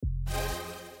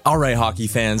All right, hockey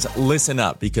fans, listen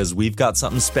up because we've got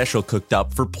something special cooked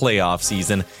up for playoff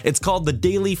season. It's called the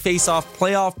Daily Face-Off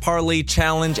Playoff Parlay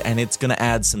Challenge, and it's going to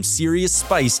add some serious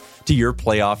spice to your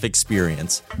playoff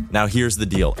experience. Now, here's the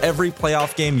deal. Every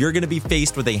playoff game, you're going to be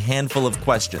faced with a handful of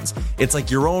questions. It's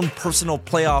like your own personal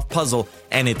playoff puzzle,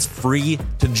 and it's free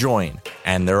to join.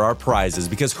 And there are prizes,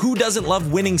 because who doesn't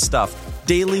love winning stuff?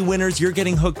 Daily winners, you're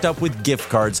getting hooked up with gift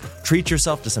cards. Treat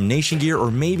yourself to some Nation gear or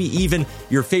maybe even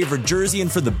your favorite jersey.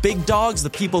 And for the big dogs, the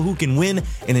people who can win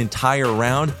an entire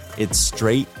round, it's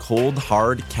straight, cold,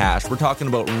 hard cash. We're talking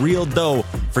about real dough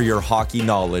for your hockey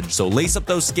knowledge. So lace up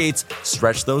those skates,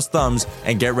 stretch those thumbs,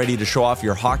 and get ready to show off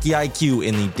your hockey IQ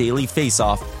in the Daily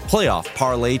Face-Off Playoff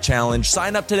Parlay Challenge.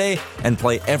 Sign up today and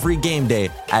play every game day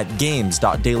at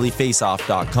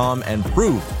games.dailyfaceoff.com and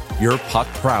prove your puck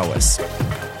prowess.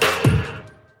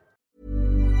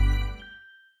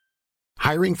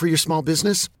 Hiring for your small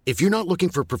business? If you're not looking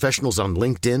for professionals on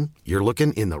LinkedIn, you're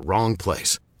looking in the wrong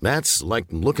place. That's like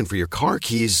looking for your car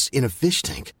keys in a fish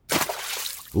tank.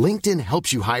 LinkedIn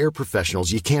helps you hire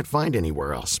professionals you can't find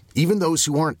anywhere else, even those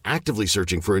who aren't actively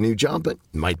searching for a new job but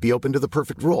might be open to the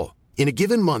perfect role. In a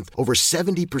given month, over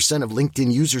 70% of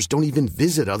LinkedIn users don't even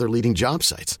visit other leading job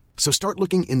sites. So start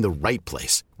looking in the right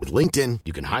place. With LinkedIn,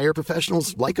 you can hire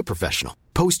professionals like a professional.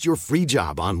 Post your free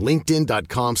job on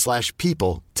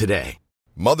linkedin.com/people today.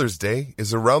 Mother's Day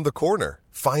is around the corner.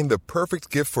 Find the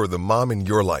perfect gift for the mom in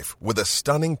your life with a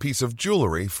stunning piece of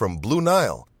jewelry from Blue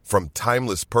Nile. From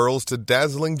timeless pearls to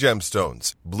dazzling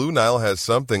gemstones, Blue Nile has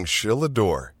something she'll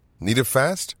adore. Need it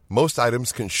fast? Most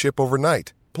items can ship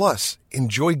overnight. Plus,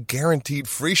 enjoy guaranteed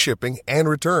free shipping and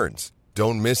returns.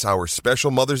 Don't miss our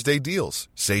special Mother's Day deals.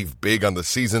 Save big on the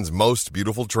season's most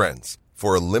beautiful trends.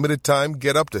 For a limited time,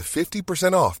 get up to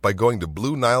 50% off by going to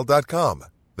BlueNile.com.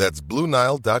 That's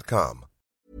BlueNile.com.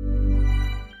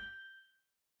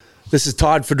 This is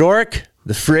Todd Fedoruk,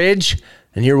 The Fridge,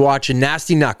 and you're watching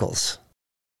Nasty Knuckles.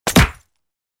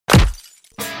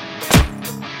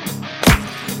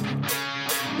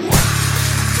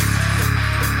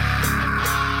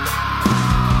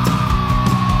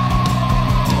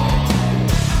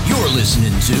 You're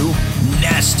listening to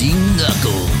Nasty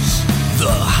Knuckles,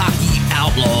 the Hockey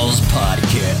Outlaws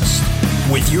podcast,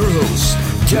 with your hosts,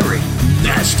 Derek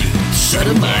Nasty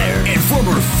Sedemeyer and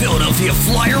former Philadelphia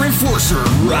Flyer enforcer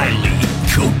Riley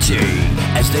Cote,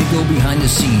 as they go behind the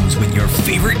scenes with your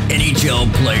favorite NHL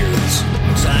players.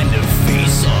 Time to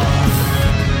face off.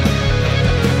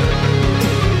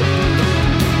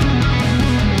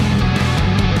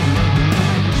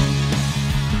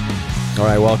 All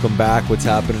right, welcome back. What's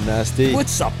happening, Nasty?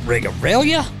 What's up,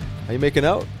 Rigarelia? How you making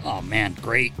out? Oh, man,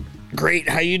 great. Great.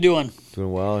 How you doing?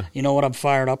 Doing well. You know what I'm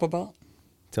fired up about?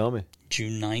 Tell me.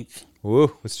 June 9th. Woo,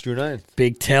 what's June 9th?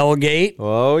 Big tailgate.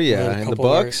 Oh, yeah, in the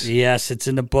books? Yes, it's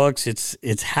in the books.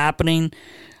 It's happening.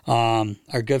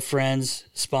 Our good friends,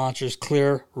 sponsors,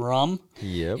 Clear Rum.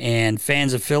 Yep. And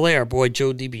fans of Philly, our boy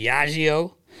Joe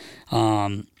DiBiagio.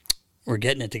 We're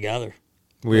getting it together.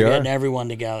 We're getting everyone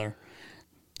together.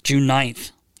 June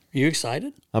 9th. Are you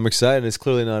excited? I'm excited. It's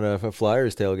clearly not a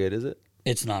Flyers tailgate, is it?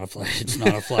 It's not a Flyers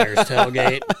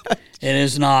tailgate. It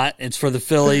is not. It's for the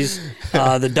Phillies.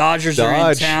 The Dodgers are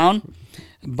in town,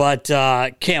 but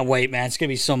can't wait, man. It's gonna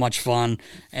be so much fun.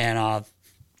 And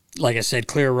like I said,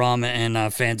 Clear Rum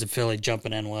and fans of Philly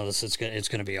jumping in with us. It's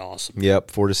gonna be awesome. Yep,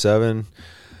 4 to 7.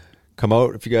 Come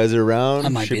out if you guys are around. I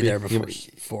might be there before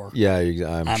 4. Yeah,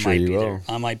 I'm sure you will. There.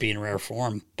 I might be in rare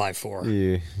form by 4.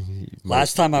 You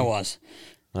Last time I was.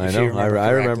 I know.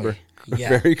 I remember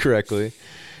very correctly.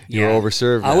 You were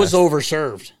overserved. I was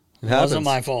overserved. It happens. wasn't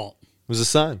my fault. It was the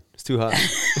sun. It's too hot.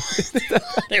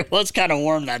 It was kind of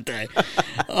warm that day.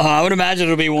 I would imagine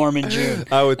it'll be warm in June.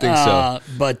 I would think so.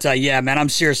 But yeah, man, I'm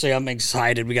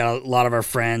excited. We got a lot of our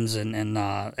friends and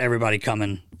everybody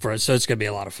coming for it, so it's going to be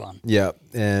a lot of fun. Yeah,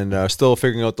 and still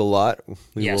figuring out the lot.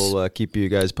 We will keep you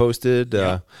guys posted.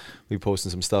 We'll be posting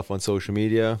some stuff on social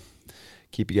media.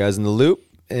 Keep you guys in the loop.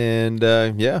 And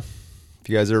if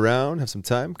you guys are around, have some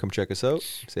time, come check us out.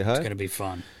 Say hi. It's going to be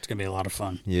fun. It's going to be a lot of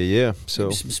fun. Yeah. So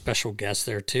maybe some special guests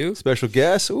there too. Special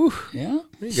guests? Ooh. Yeah.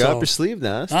 You got up your sleeve,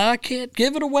 Nast. I can't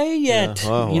give it away yet. Yeah.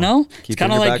 Well, you know? It's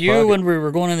kind of like you when we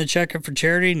were going in the check-up for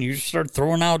charity and you started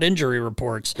throwing out injury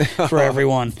reports for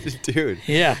everyone. Dude.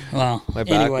 Yeah. Well,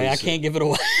 anyway, I can't give it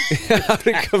away. Out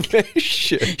of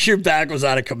commission. Your back was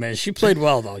out of commission. You played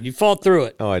well, though. You fought through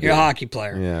it. Oh, I did. You're a hockey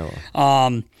player. Yeah.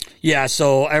 Well. Yeah,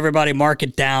 so everybody mark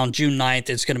it down. June 9th,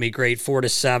 it's going to be great, 4 to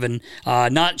 7.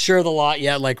 Not sure of the lot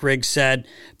yet, like Riggs said,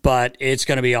 but it's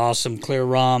going to be awesome. Clear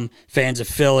Rum, fans of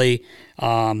Philly,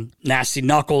 Nasty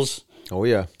Knuckles. Oh,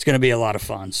 yeah. It's going to be a lot of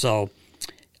fun. So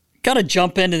got to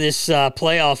jump into this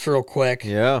playoffs real quick.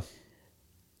 Yeah.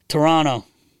 Toronto,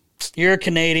 you're a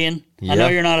Canadian. Yeah. I know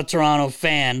you're not a Toronto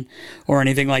fan or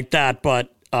anything like that,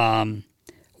 but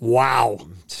wow.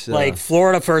 Like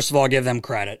Florida, first of all, give them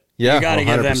credit. Yeah, you got to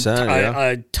give them 100%,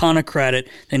 a ton of credit.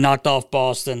 They knocked off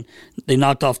Boston. They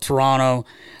knocked off Toronto.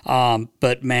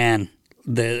 But, man,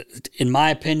 in my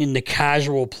opinion, the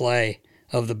casual play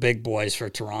of the big boys for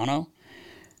Toronto,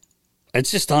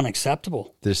 it's just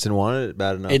unacceptable. They just didn't want it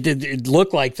bad enough. It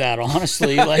looked like that,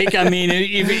 honestly. Like, I mean,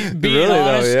 being really,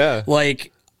 honest, though, yeah.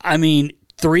 Like, I mean,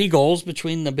 3 goals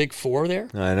between the big 4 there.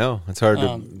 I know. It's hard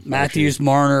to... Matthews,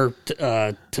 Marner,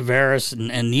 Tavares,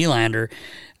 and Nylander.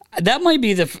 That might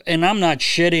be and I'm not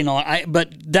shitting on,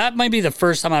 but that might be the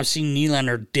first time I've seen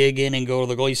Nylander dig in and go to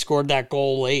the goal. He scored that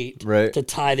goal late to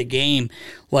tie the game.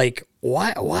 Like,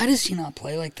 why does he not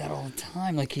play like that all the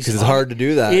time? Like, because it's hard to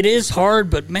do that. It is hard,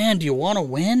 but man, do you want to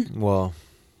win? Well,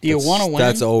 do you want to win?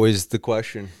 That's always the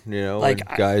question. You know, like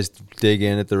when guys dig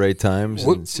in at the right times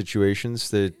and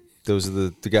situations. Those are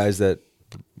the guys that,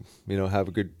 you know, have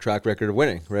a good track record of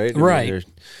winning, right? Right. I mean,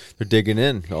 they're digging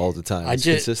in all the time. It's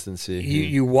consistency.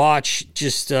 You watch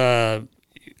I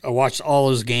watched all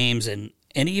those games and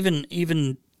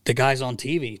even the guys on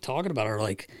TV talking about it are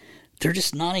like, they're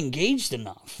just not engaged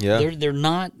enough. Yeah. They're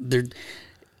not.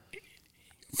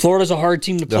 Florida's a hard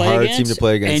team to play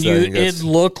against. And it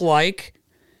looked like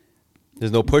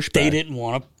there's no pushback. They didn't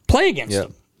want to play against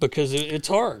them because it's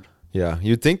hard. Yeah,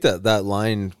 you'd think that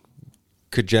line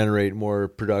could generate more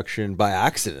production by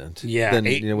accident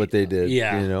than what they did.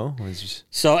 Yeah. You know? It's just...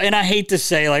 So, and I hate to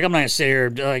say, like, I'm not going to sit here,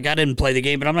 like, I didn't play the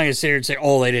game, but I'm not going to sit here and say,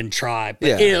 oh, they didn't try.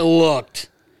 But it looked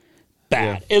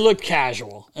bad. Yeah. It looked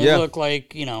casual. It looked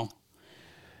like, you know.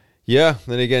 Yeah,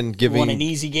 then again, won an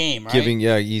easy game, right?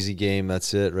 Easy game,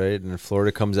 that's it, right? And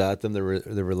Florida comes at them, they're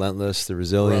relentless, they're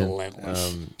resilient.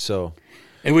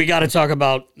 And we got to talk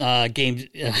about games.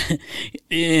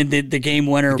 The game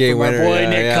winner for my boy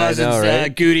Nick Cousins. I know,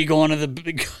 right? Goody going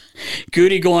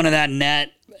to that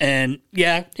net, and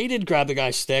he did grab the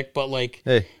guy's stick, but like,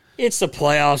 it's the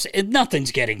playoffs.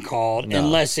 Nothing's getting called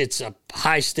unless it's a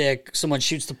high stick. Someone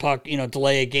shoots the puck,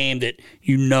 delay a game that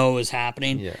is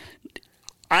happening. Yeah.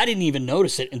 I didn't even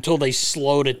notice it until they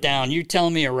slowed it down. You're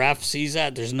telling me a ref sees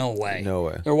that? There's no way. No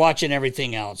way. They're watching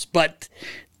everything else, but.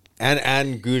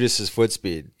 And Gudis's foot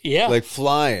speed. Yeah. Like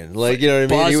flying. Like, you know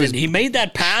what I mean? He made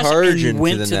that pass and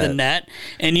went to the net.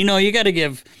 And, you got to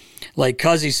give, like,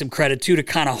 Cuzzy some credit, too, to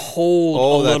kind of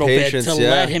hold a little bit to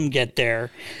let him get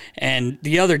there. And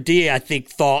the other D, I think,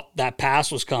 thought that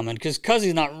pass was coming because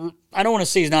Cuzzy's not – I don't want to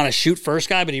say he's not a shoot-first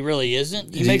guy, but he really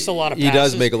isn't. He makes a lot of passes. He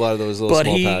does make a lot of those little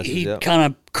small passes. But he kind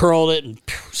of curled it and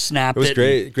snapped it.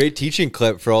 It was great teaching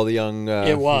clip for all the young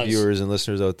viewers and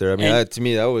listeners out there. I mean, to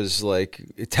me, that was like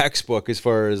a textbook as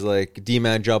far as like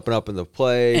D-man jumping up in the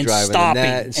play, driving the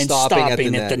net, and stopping at the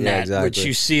net. Yeah, exactly. Which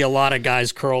you see a lot of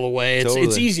guys curl away.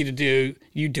 It's easy to do.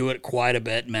 You do it quite a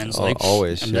bit, men's league.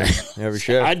 Always. Every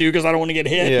shift. I do because I don't want to get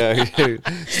hit. Yeah.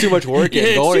 It's too much work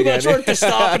getting going again. It's too much work to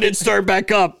stop and then start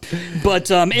back up. But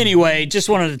anyway, just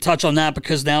wanted to touch on that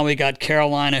because now we got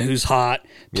Carolina, who's hot,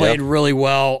 played really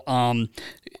well,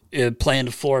 playing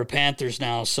the Florida Panthers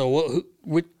now. So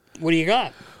what do you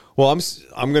got? Well,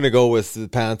 I'm going to go with the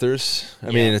Panthers.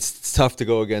 I mean, it's tough to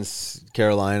go against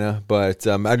Carolina, but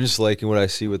I'm just liking what I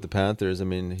see with the Panthers. I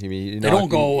mean, they don't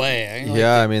go away.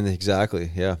 I mean,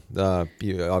 exactly. Yeah,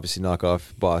 you obviously knock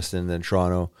off Boston, then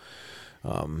Toronto. I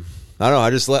don't know. I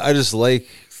just like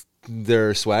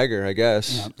their swagger, I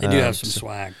guess. Yeah, they do have some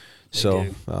swag.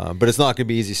 But it's not going to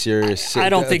be easy series. I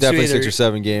don't think definitely so either. 6 or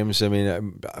 7 games. I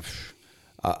mean,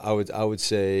 I would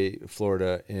say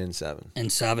Florida in 7. In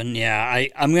 7, yeah.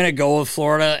 I'm going to go with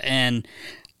Florida, and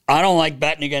I don't like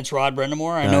betting against Rod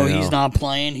Brindamore. I know he's not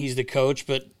playing. He's the coach,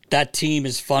 but that team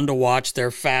is fun to watch. They're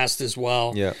fast as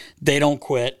well. Yeah. They don't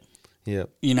quit. Yeah.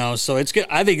 So it's good.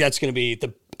 I think that's going to be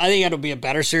I think it'll be a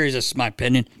better series. That's my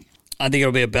opinion. I think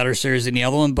it'll be a better series than the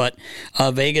other one, but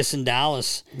Vegas and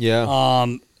Dallas. Yeah.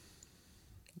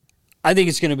 I think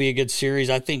it's going to be a good series.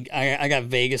 I think I got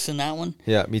Vegas in that one.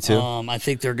 Yeah, me too. I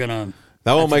think they're going to.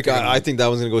 That one, Mike. I think that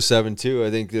one's going to go 7-2. I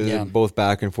think they're both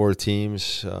back and forth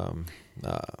teams. I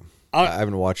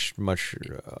haven't watched much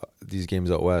these games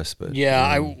out west, but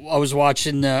I was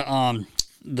watching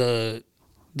the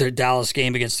Dallas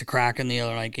game against the Kraken the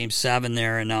other night, Game 7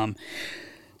 there, and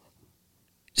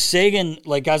Sagan,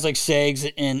 like guys like Sags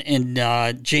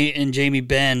and Jamie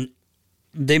Benn,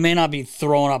 they may not be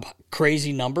throwing up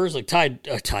crazy numbers like Ty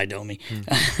Domi.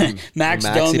 Max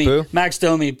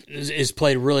Domi is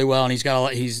played really well, and he's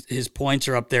got his points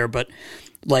are up there. But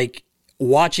like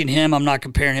watching him, I'm not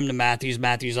comparing him to Matthews.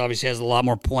 Matthews obviously has a lot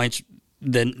more points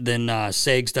than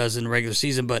Sags does in the regular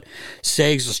season, but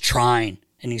Sags was trying.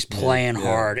 And he's playing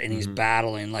hard, and he's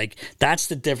battling. Like, that's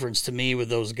the difference to me with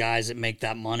those guys that make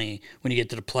that money when you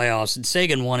get to the playoffs. And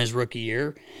Sagan won his rookie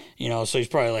year, so he's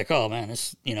probably like, oh, man,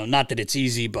 this, not that it's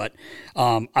easy, but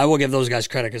I will give those guys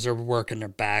credit because they're working their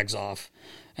bags off.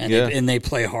 And they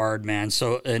play hard, man.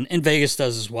 So and Vegas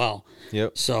does as well.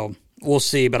 Yep. So we'll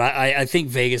see. But I think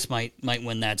Vegas might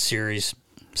win that series.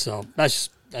 So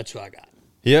that's who I got.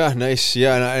 Yeah, nice.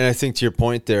 Yeah, and I think to your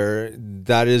point there,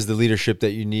 that is the leadership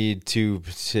that you need to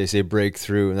say break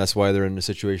through, and that's why they're in the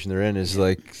situation they're in. Is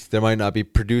like they might not be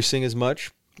producing as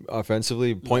much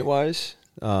offensively, point wise,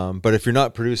 but if you're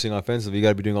not producing offensively, you got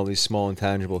to be doing all these small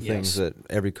intangible things that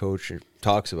every coach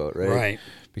talks about, right? Right.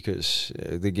 Because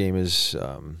the game is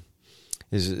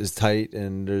tight,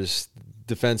 and there's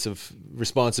defensive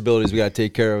responsibilities we got to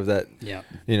take care of that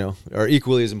are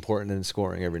equally as important in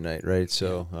scoring every night, right?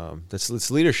 So it's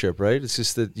leadership, right? It's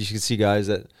just that you can see guys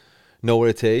that know what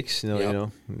it takes,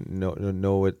 know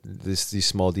what these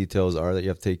small details are that you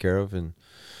have to take care of, and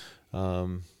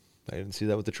I didn't see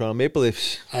that with the Toronto Maple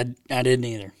Leafs. I didn't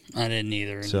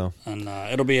either. So and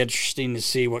it'll be interesting to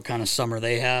see what kind of summer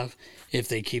they have. If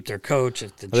they keep their coach,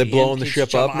 if the are they blowing the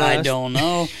ship up now? I don't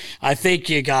know. I think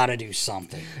you got to do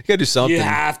something. You got to do something. You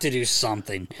have to do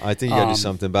something. I think you got to do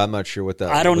something, but I'm not sure what that.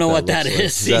 I don't know what that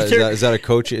is either. Is that a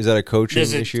coach? Is that a coaching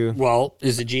issue? Well,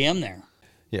 is the GM there?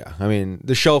 Yeah, I mean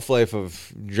the shelf life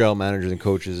of general managers and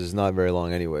coaches is not very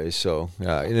long, anyway. So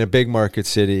in a big market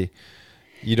city,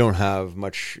 you don't have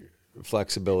much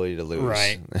flexibility to lose,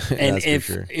 right? And if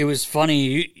it was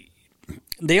funny.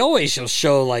 They always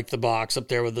show like the box up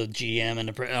there with the GM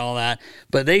and all that,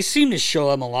 but they seem to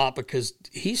show him a lot because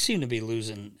he seemed to be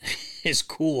losing his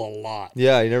cool a lot.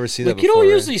 Yeah, you never see that before. You don't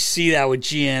usually see that with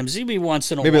GMs. Maybe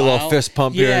once in a while. Maybe a little fist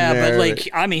pump here and there.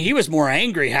 Yeah, but he was more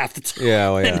angry half the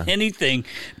time than anything.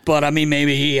 But,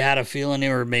 maybe he had a feeling,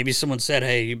 or maybe someone said,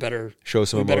 hey, you better show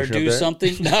some emotion. Better do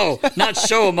something. No, not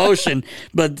show emotion,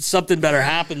 but something better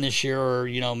happen this year, or,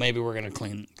 maybe we're going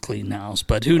to clean the house.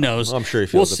 But who knows? Well, I'm sure he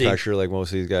feels the pressure like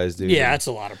most of these guys do. Yeah, it's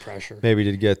a lot of pressure. Maybe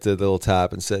he did get the little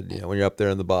tap and said, when you're up there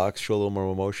in the box, show a little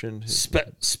more emotion.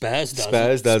 Spaz doesn't.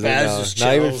 Spaz doesn't.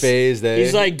 Not even phased, eh?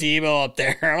 He's like Debo up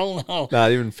there. I don't know.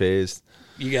 Not even phased.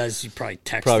 You probably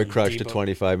texted Probably crushed Debo. A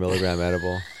 25 milligram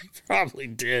edible. Probably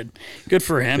did. Good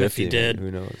for him 50, if he did.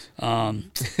 Who knows?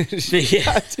 He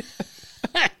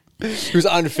was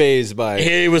unfazed by.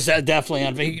 He was definitely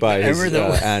unfazed by his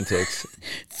antics.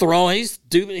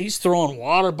 He's throwing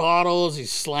water bottles.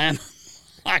 He's slamming.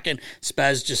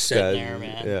 Spaz just sitting there,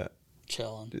 man. Yeah,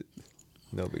 chilling.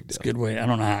 No big deal. It's a good way. I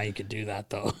don't know how you could do that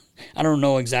though. I don't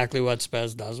know exactly what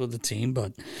Spaz does with the team,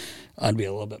 but I'd be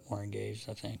a little bit more engaged,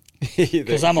 I think,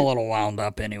 because I'm a little wound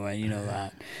up anyway. You know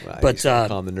that. Well, but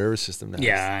calm the nervous system now.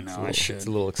 Yeah, I know. I should. It's a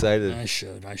little excited. I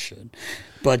should.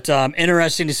 But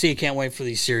interesting to see. Can't wait for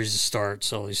these series to start.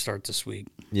 So they start this week.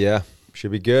 Yeah,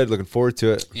 should be good. Looking forward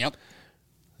to it. Yep.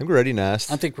 I think we're ready,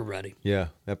 Nast. I think we're ready. Yeah,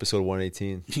 episode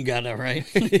 118. You got that right?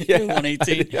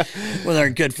 118. Yeah. With our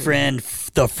good friend,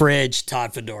 the Fridge,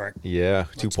 Todd Fedoruk. Yeah,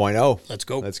 2.0.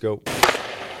 Let's go.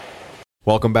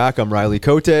 Welcome back. I'm Riley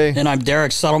Cote. And I'm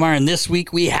Derek Suttlemeyer. And this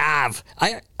week we have,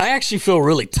 I actually feel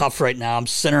really tough right now. I'm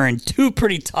centering two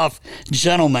pretty tough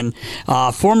gentlemen.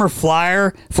 Former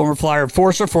Flyer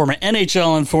enforcer, former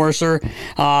NHL enforcer.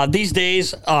 These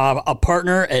days, a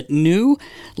partner at New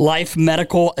Life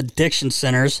Medical Addiction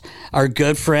Centers. Our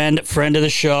good friend of the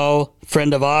show,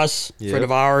 friend of us, friend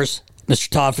of ours, Mr.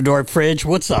 Todd Fedoruk. Fridge,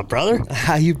 what's up, brother?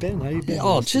 How you been?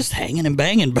 Oh, just hanging and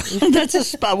banging. That's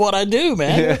just about what I do,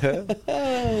 man.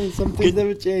 Some things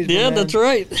never change. Yeah, man. That's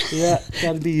right. Yeah,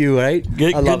 gotta be you, right?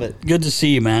 I love it. Good to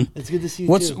see you, man. It's good to see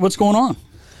you, too. What's going on?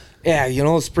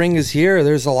 Yeah, spring is here.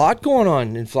 There's a lot going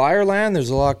on in Flyerland.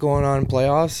 There's a lot going on in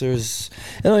playoffs.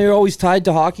 You're always tied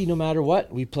to hockey no matter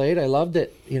what. We played. I loved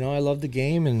it. I loved the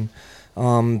game, and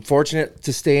fortunate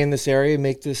to stay in this area,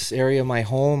 make this area my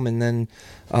home, and then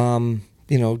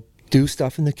do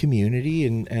stuff in the community,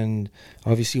 and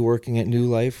obviously working at New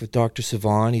Life with Dr.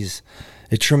 Savon. He's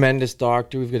a tremendous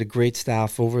doctor. We've got a great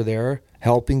staff over there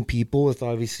helping people with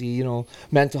obviously,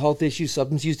 mental health issues,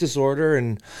 substance use disorder.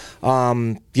 And,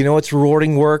 it's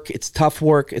rewarding work. It's tough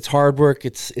work. It's hard work.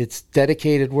 It's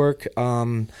dedicated work.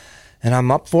 And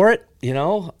I'm up for it,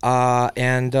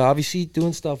 and obviously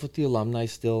doing stuff with the alumni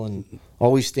still and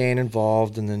always staying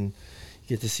involved. And then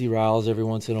get to see Riles every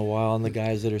once in a while and the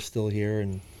guys that are still here.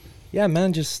 And yeah,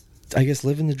 man, just, I guess,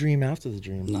 living the dream after the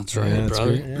dream. That's right,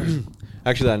 brother. Yeah.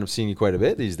 Actually, I end up seeing you quite a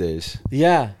bit these days.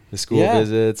 Yeah. The school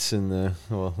visits and the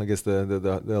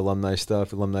alumni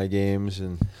stuff, alumni games,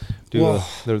 and do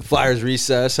the Flyers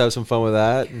recess, have some fun with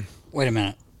that. Wait a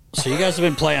minute. So you guys have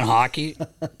been playing hockey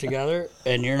together,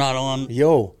 and you're not on.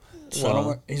 He's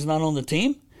not on the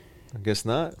team. I guess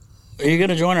not. Are you going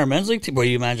to join our men's league team? Well,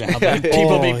 you imagine how many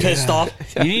people be pissed off.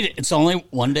 You need it's only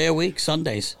one day a week,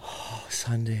 Sundays.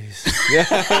 Sundays.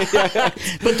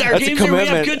 But our games are, we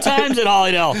have good times at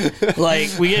Hollydale. Like,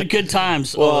 we get good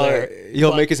times over there.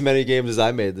 He'll make as many games as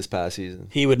I made this past season.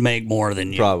 He would make more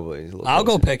than you. Probably. I'll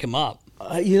go pick him up.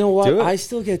 You know what? I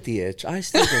still get the itch.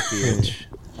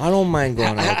 I don't mind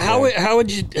going out there. How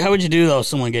would you do, though, if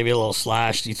someone gave you a little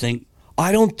slash? Do you think?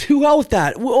 I don't do out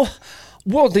that.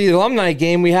 Well, the alumni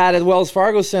game we had at Wells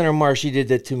Fargo Center, Marshy did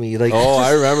that to me. Like,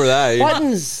 I remember that.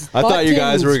 Buttons. I thought you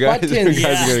guys were going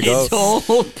to go.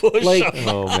 Don't push like,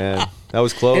 oh man, that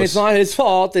was close. And it's not his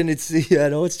fault, and it's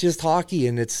it's just hockey,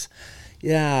 and it's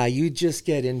you just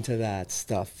get into that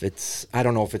stuff. I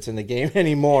don't know if it's in the game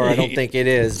anymore. I don't think it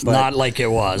is. But not like it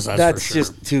was. That's for sure.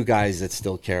 Just two guys that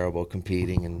still care about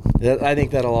competing, and I think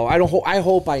that'll. I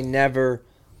hope I never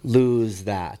lose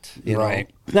that, right?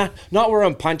 Not where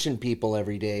I'm punching people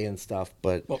every day and stuff,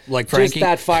 but like Frankie? Just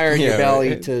that fire in your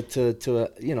belly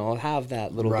to have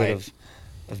that little bit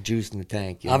of juice in the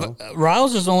tank.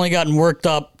 Riles has only gotten worked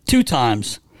up 2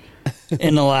 times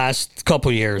in the last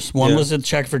couple years. One was at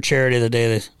Check for Charity the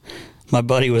day that my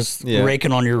buddy was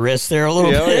raking on your wrist there a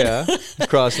little bit. Yeah,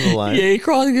 crossing the line.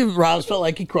 Riles felt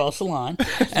like he crossed the line.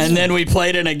 And then we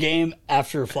played in a game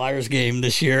after a Flyers game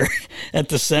this year at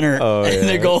the center. Oh, and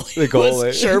the goalie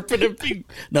was chirping him.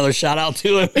 Another shout out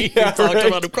to him. He talked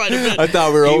about him quite a bit. I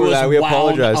thought we were over that. We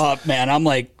apologized. Up, man. I'm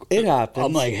like, it happens.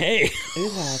 I'm like, hey,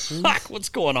 it happens. Fuck, what's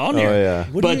going on here? Oh yeah.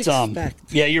 What do you expect?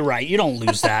 Yeah, you're right. You don't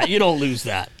lose that.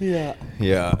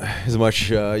 Yeah. As much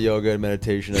yoga and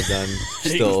meditation I've done,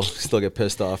 still get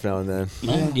pissed off now and then.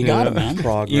 Man, you got it, man.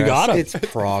 Progress. You got it. It's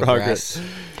progress.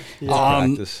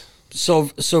 Practice. So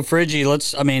Friggy,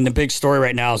 the big story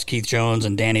right now is Keith Jones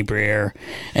and Danny Briere,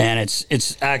 and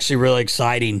it's actually really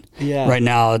exciting right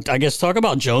now. I guess talk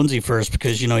about Jonesy first,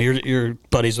 because you're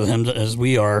buddies with him as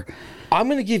we are. I'm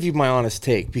going to give you my honest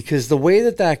take, because the way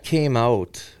that came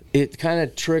out, it kind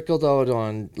of trickled out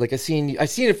on, like, I seen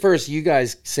it first, you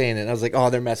guys saying it, and I was like, oh,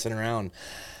 they're messing around.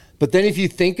 But then if you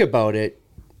think about it,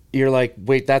 you're like,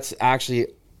 wait, that's actually,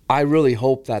 I really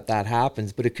hope that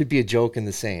happens, but it could be a joke in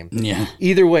the same. Yeah.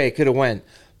 Either way, it could have went.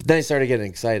 But then I started getting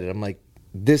excited. I'm like,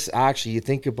 this actually, you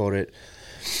think about it,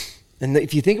 and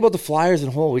if you think about the Flyers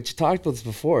in whole, we talked about this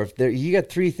before. You got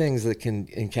 3 things that can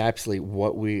encapsulate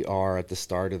what we are at the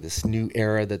start of this new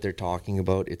era that they're talking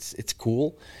about. It's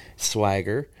cool,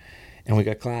 swagger, and we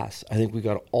got class. I think we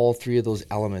got all 3 of those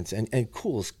elements. And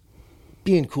cool is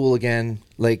being cool again.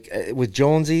 Like with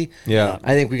Jonesy, I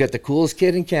think we got the coolest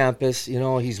kid in campus.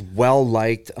 He's well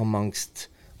liked amongst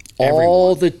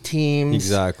all the teams.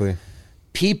 Exactly.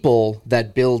 People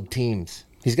that build teams.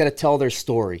 He's got to tell their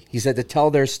story. He's had to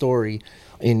tell their story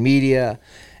in media.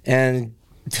 And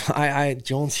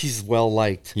Jones, he's well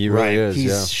liked. He really is.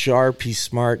 He's sharp. He's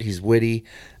smart. He's witty.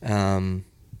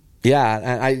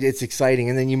 It's exciting.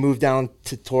 And then you move down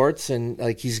to Torts, and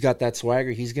like he's got that swagger.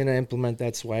 He's going to implement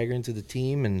that swagger into the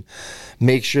team and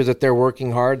make sure that they're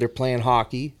working hard. They're playing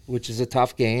hockey, which is a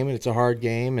tough game, and it's a hard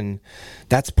game, and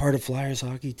that's part of Flyers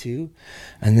hockey too.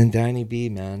 And then Danny B,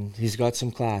 man, he's got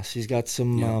some class. He's got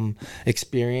some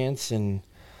experience, and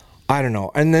I don't know.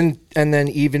 And then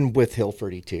even with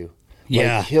Hilferty too.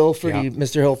 Yeah, like Hilferty,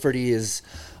 Mr. Hilferty is.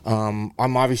 I'm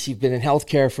obviously been in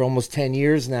healthcare for almost 10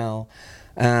 years now.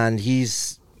 And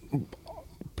he's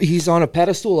on a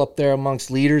pedestal up there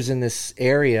amongst leaders in this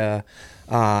area,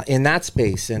 in that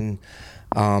space, and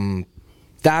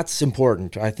that's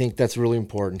important. I think that's really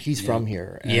important. He's from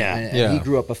here, and he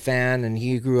grew up a fan, and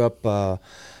he grew up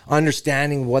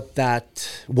understanding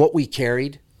what we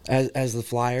carried as the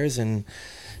Flyers, and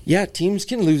teams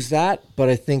can lose that, but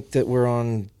I think that we're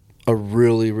on a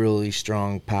really, really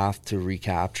strong path to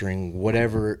recapturing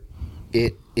whatever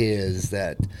it is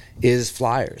that is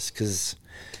Flyers, because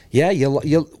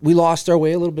we lost our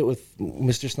way a little bit with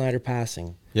Mr. Snyder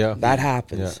passing. That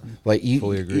happens. Like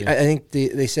fully agree. I think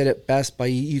they said it best by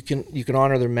you can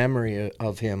honor the memory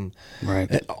of him,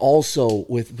 right? Also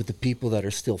with the people that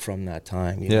are still from that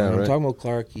time. Right. I'm talking about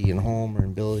Clarkie and Homer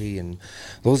and Billy and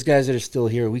those guys that are still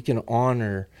here. We can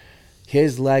honor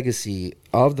his legacy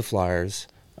of the Flyers.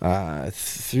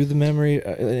 Through the memory,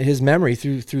 his memory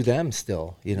through them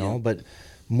still, but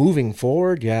moving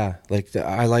forward, I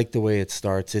like the way it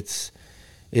starts.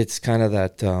 It's kind of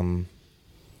that,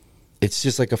 it's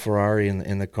just like a Ferrari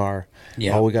in the car.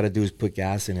 Yeah. All we got to do is put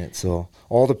gas in it. So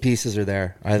all the pieces are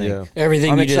there. I think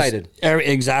everything. I'm excited.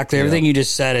 Exactly. Everything you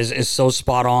just said is so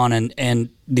spot on. And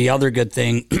the other good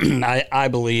thing I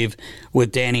believe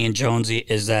with Danny and Jonesy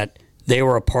is that they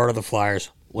were a part of the Flyers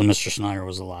when Mr. Snyder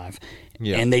was alive.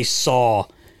 Yeah. And they saw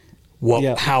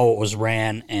how it was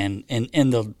ran and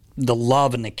the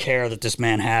love and the care that this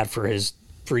man had for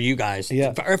you guys,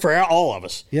 for all of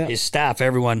us, his staff,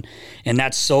 everyone, and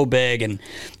that's so big. And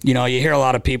you hear a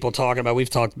lot of people talking about. We've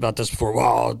talked about this before.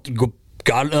 Wow,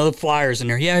 got another Flyers in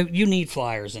here. Yeah, you need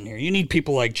Flyers in here. You need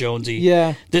people like Jonesy.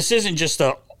 Yeah, this isn't just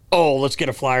let's get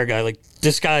a Flyer guy. Like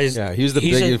this guy's. Yeah, he was the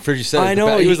big. You said I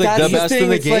know he was like the his best in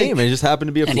the game, like, and he just happened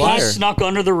to be a and Flyer. He snuck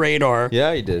under the radar.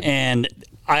 Yeah, he did. And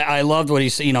I loved what he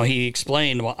said. He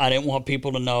explained, well, I didn't want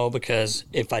people to know because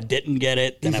if I didn't get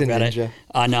it, then I've got it.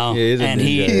 I know. Yeah,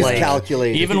 he's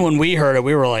calculated. Even when we heard it,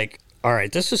 we were like, all right,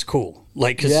 this is cool.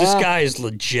 Like, because this guy is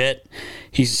legit.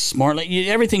 He's smart. Like,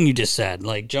 everything you just said.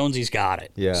 Like, Jonesy's got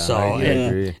it. Yeah, so, I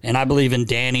agree. And I believe in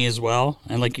Danny as well.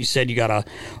 And like you said, you got a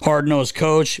hard-nosed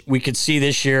coach. We could see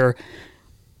this year,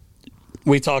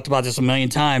 we talked about this a million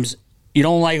times, you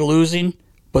don't like losing,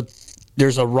 but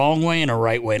there's a wrong way and a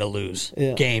right way to lose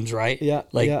games, right? Yeah.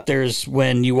 Like there's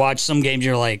when you watch some games,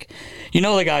 you're like,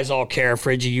 the guys all care.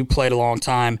 Friggy, you played a long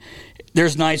time.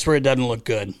 There's nights where it doesn't look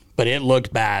good, but it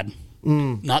looked bad.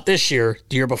 Not this year,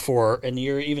 the year before, and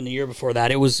even the year before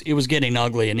that, it was getting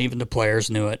ugly, and even the players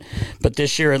knew it. But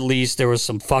this year, at least, there was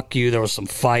some fuck you, there was some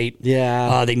fight.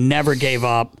 Yeah, they never gave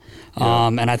up,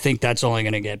 and I think that's only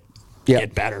going to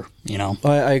get better,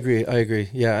 I agree.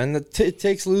 Yeah, and it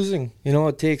takes losing.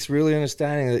 It takes really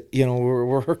understanding that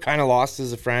we're kind of lost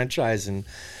as a franchise, and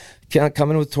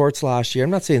coming with torts last year. I'm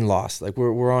not saying lost, like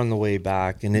we're on the way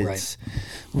back, and it's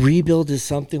rebuild is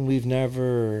something we've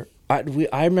never.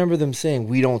 I remember them saying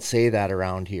we don't say that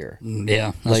around here.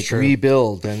 Yeah, that's like true.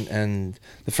 Rebuild, and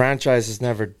the franchise has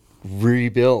never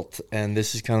rebuilt, and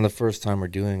this is kind of the first time we're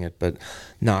doing it. But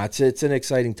no, it's an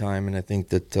exciting time, and I think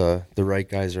that the right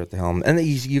guys are at the helm. And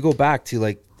you go back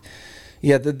to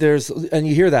there's and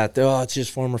you hear that it's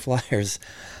just former Flyers.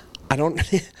 I don't.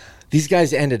 These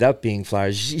guys ended up being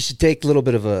Flyers. You should take a little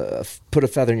bit of put a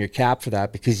feather in your cap for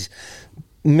that, because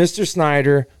Mr.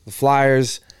 Snyder, the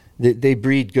Flyers, they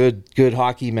breed good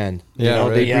hockey men.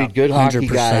 They breed good 100%. Hockey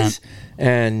guys.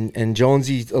 And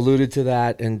Jonesy alluded to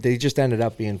that, and they just ended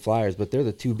up being Flyers, but they're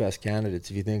the two best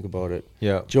candidates if you think about it.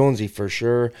 Yeah, Jonesy for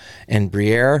sure, and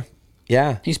Briere.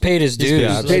 Yeah, he's paid his dues.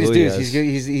 He's paid his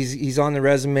dues. He's on the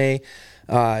resume.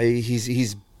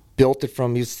 He's built it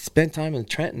from. He's spent time in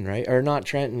Trenton, right? Or not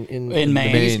Trenton in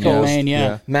Maine, the East Coast,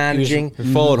 Maine, managing.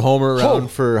 He followed Homer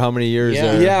around for how many years?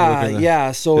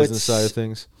 So business it's side of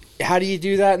things. How do you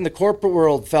do that in the corporate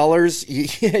world, fellers?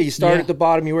 You start at the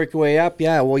bottom, you work your way up.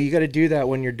 Yeah, well, you got to do that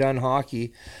when you're done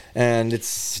hockey, and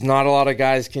it's not a lot of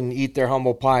guys can eat their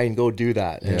humble pie and go do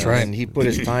that. That's right. And he put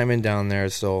his time in down there,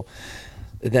 so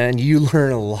then you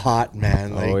learn a lot,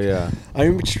 man. I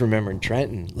just remember in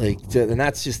Trenton, and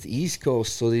that's just the East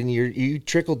Coast. So then you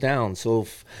trickle down. So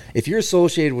if you're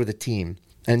associated with a team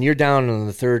and you're down in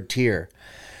the third tier,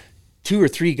 2 or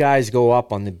 3 guys go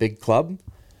up on the big club.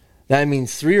 That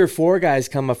means 3 or 4 guys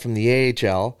come up from the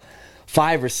AHL,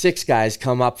 5 or 6 guys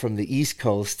come up from the East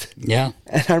Coast. Yeah.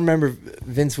 And I remember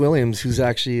Vince Williams, who's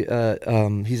actually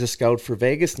he's a scout for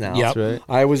Vegas now. Yep. That's right.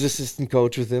 I was assistant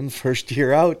coach with him first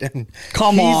year out, and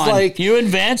Come he's on, like, you and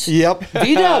Vince? Yep,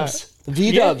 V-Dubs.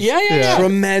 Yeah.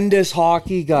 Tremendous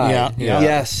hockey guy. Yeah.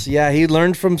 Yes, he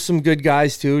learned from some good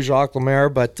guys too, Jacques Lemaire.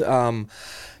 But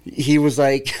he was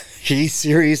like, he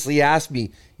seriously asked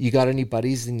me, "You got any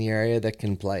buddies in the area that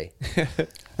can play?"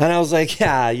 And I was like,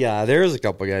 yeah, there's a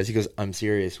couple guys. He goes, "I'm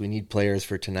serious. We need players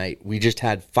for tonight. We just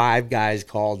had 5 guys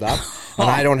called up, and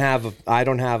I don't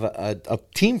have a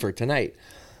team for tonight."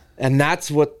 And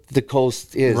that's what the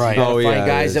coast is. Right. You gotta find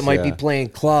guys that might be playing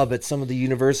club at some of the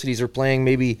universities, or playing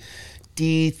maybe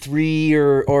D3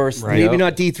 or maybe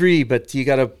not D3, but you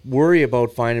got to worry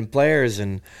about finding players.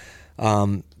 And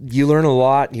you learn a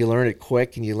lot, you learn it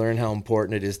quick, and you learn how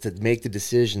important it is to make the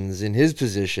decisions in his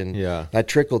position that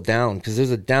trickle down, because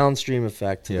there's a downstream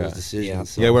effect to those decisions.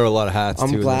 So wear a lot of hats.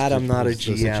 I'm too glad I'm not a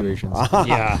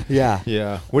GM.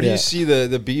 Yeah. What do you see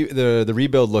the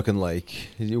rebuild looking like?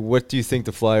 What do you think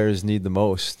the Flyers need the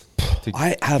most?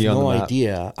 I have no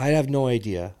idea. I have no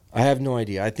idea.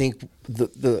 I think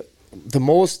the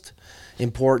most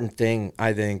important thing,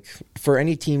 I think, for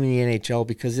any team in the NHL,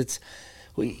 because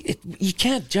you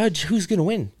can't judge who's going to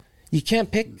win. You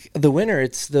can't pick the winner.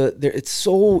 It's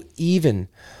so even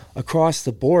across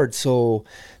the board. So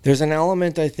there's an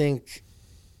element, I think,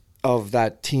 of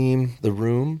that team, the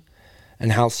room,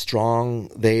 and how strong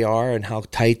they are and how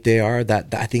tight they are.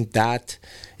 That I think that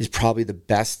is probably the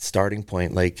best starting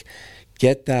point. Like,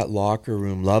 get that locker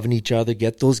room loving each other,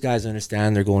 get those guys to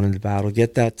understand they're going into battle,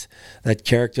 get that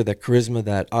character, that charisma,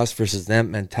 that us versus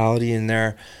them mentality in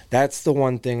there. That's the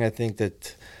one thing I think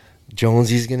that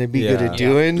Jonesy's going to be good at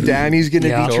doing. Danny's going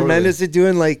to be tremendous at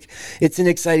doing. Like, it's an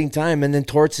exciting time. And then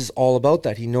Torts is all about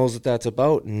that. He knows what that's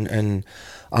about. And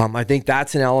I think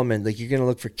that's an element. Like, you're going to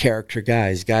look for character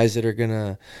guys that are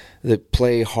going to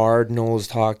play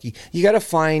hard-nosed hockey. You got to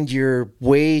find your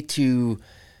way to...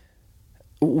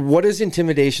 What does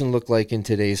intimidation look like in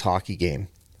today's hockey game?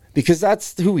 Because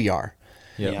that's who we are.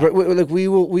 Yeah. Like we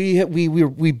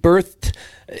birthed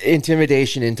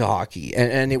intimidation into hockey,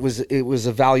 and it was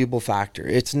a valuable factor.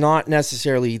 It's not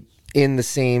necessarily in the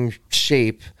same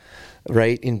shape,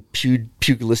 right? In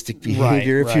pugilistic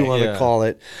behavior, if you want to call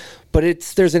it. But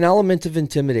there's an element of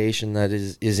intimidation that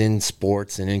is in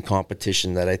sports and in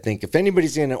competition that I think if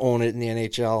anybody's going to own it in the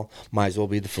NHL, might as well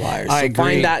be the Flyers. I agree.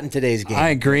 Find that in today's game. I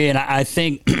agree, and I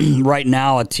think right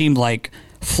now a team like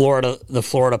the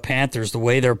Florida Panthers, the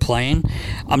way they're playing,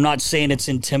 I'm not saying it's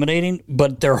intimidating,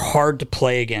 but they're hard to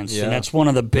play against, and that's one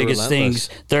of the biggest things.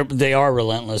 They are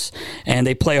relentless, and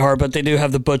they play hard, but they do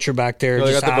have the butcher back there,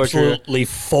 just absolutely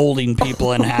folding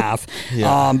people in half.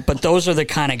 But those are the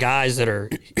kind of guys that are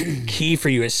key for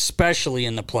you, especially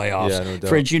in the playoffs. Yeah, no doubt.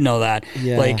 Fridge, you know that.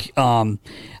 Yeah. Like,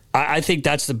 I think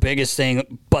that's the biggest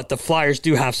thing, but the Flyers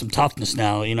do have some toughness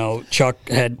now. You know, Chuck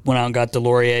went out and got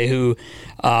Delorier, who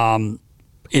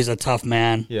is a tough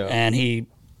man, and he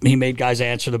made guys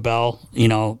answer the bell,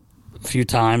 a few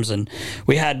times. And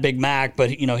we had Big Mac, but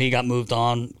he got moved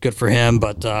on. Good for him.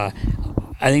 But I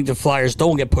think the Flyers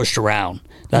don't get pushed around.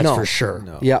 That's for sure.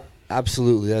 No. Yeah,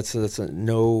 absolutely. That's a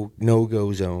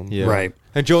no-go zone. Yeah. Right.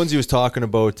 And Jonesy was talking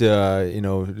about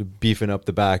beefing up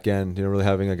the back end, really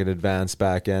having like an advanced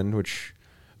back end, which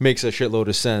makes a shitload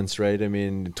of sense, right? I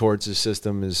mean, Torts'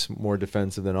 system is more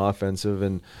defensive than offensive,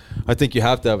 and I think you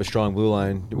have to have a strong blue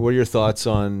line. What are your thoughts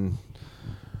on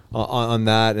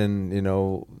that,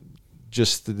 and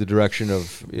just the direction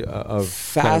of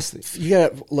fast? You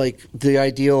got like the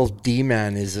ideal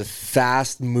D-man is a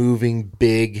fast-moving,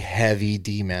 big, heavy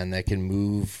D-man that can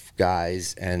move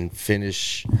guys and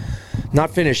not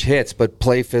finish hits, but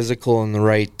play physical in the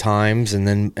right times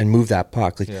and move that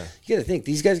puck. Like, you got to think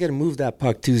these guys got to move that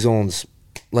puck 2 zones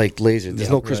like laser. There's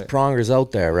no Chris Prongers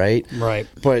out there, right? Right.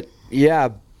 But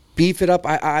beef it up.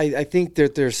 I think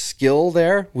that there's skill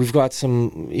there. We've got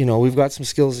some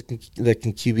skills that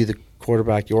can QB the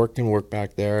quarterback. York can work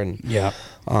back there, and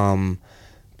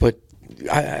but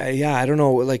I don't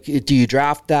know. Like, do you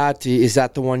draft that? Is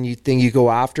that the one you go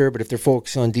after? But if they're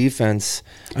focused on defense,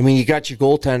 I mean, you got your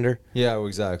goaltender. Yeah,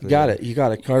 exactly. You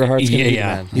got it. Carter Hart's going to be the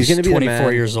man. He's going to be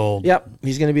 24 years old. Yep,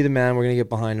 he's going to be the man. We're going to get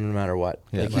behind him no matter what.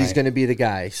 Yeah, he's going to be the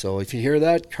guy. So if you hear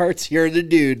that, Carts, you're the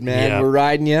dude, man. Yeah. We're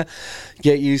riding you.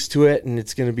 Get used to it, and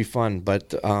it's going to be fun. But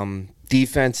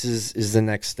defense is the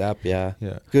next step. Yeah.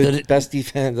 Good, best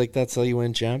defense. Like, that's how you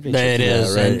win championships. It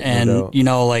is, right? And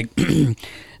like.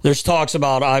 There's talks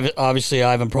about, obviously,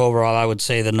 Ivan Provorov, I would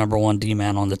say the number 1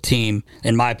 D-man on the team.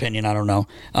 In my opinion, I don't know.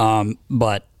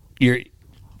 But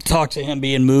talk to him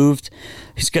being moved.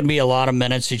 He's going to be a lot of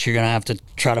minutes that you're going to have to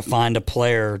try to find a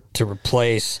player to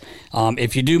replace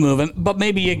if you do move him. But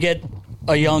maybe you get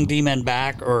a young D-man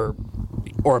back or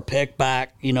a pick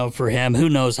back, for him. Who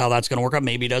knows how that's going to work out?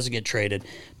 Maybe he doesn't get traded.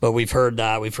 But we've heard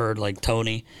that. We've heard, like,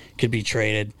 Tony could be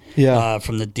traded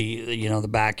from the the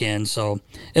back end. So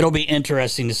it'll be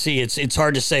interesting to see. It's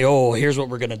hard to say, here's what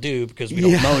we're going to do, because we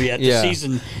don't know yet. The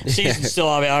season's still,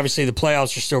 obviously the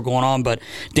playoffs are still going on, but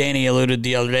Danny alluded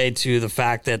the other day to the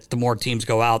fact that the more teams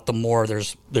go out, the more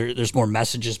there's more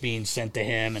messages being sent to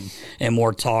him and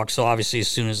more talk. So obviously as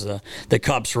soon as the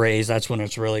cup's raised, that's when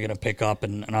it's really going to pick up,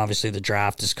 and obviously the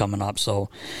draft is coming up.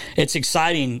 So it's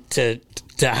exciting to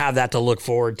have that to look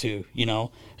forward to,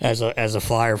 as a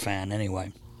Flyer fan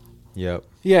anyway. Yep.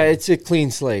 Yeah, it's a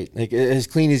clean slate, like as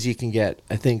clean as you can get.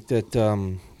 I think that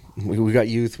we got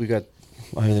youth.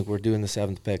 I think we're doing the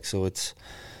 7th pick, so it's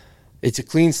a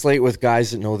clean slate with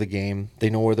guys that know the game. They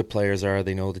know where the players are.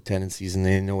 They know the tendencies, and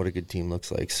they know what a good team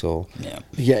looks like. So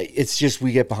it's just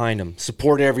we get behind them,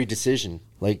 support every decision.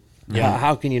 Like,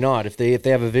 how can you not? If they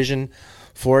have a vision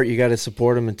for it, you got to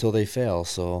support them until they fail.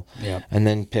 So and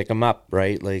then pick them up,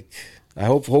 right? Like,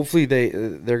 hopefully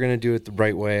they're going to do it the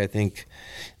right way. I think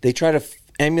they try to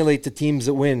emulate the teams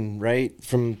that win, right,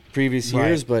 from previous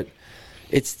years, but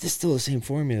it's still the same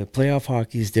formula. Playoff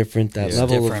hockey is different. That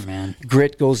level of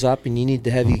grit goes up, and you need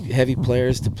the heavy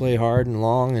players to play hard and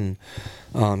long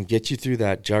and get you through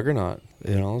that juggernaut.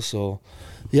 So.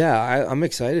 Yeah, I'm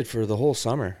excited for the whole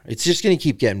summer. It's just going to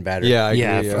keep getting better. Yeah, I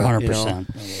agree, 100%.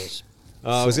 It is.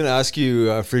 I was going to ask you,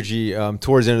 Friggy,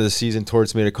 towards the end of the season,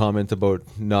 Torts made a comment about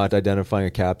not identifying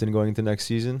a captain going into next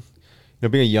season.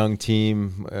 Being a young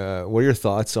team, what are your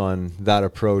thoughts on that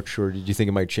approach, or do you think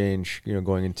it might change,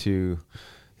 going into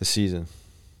the season?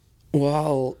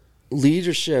 Well,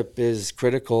 leadership is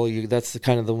critical. That's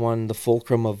the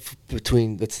fulcrum of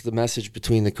that's the message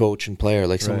between the coach and player.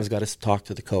 Like someone's got to talk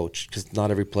to the coach because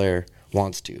not every player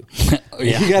wants to.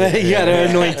 You gotta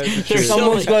anoint.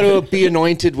 Someone's got to be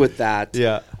anointed with that.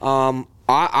 Yeah.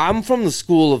 I'm from the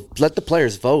school of let the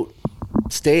players vote.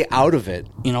 Stay out of it.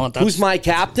 You know what? Who's my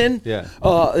captain? Yeah.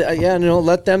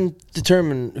 Let them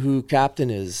determine who captain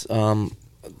is, and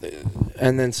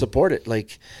then support it.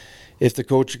 Like, if the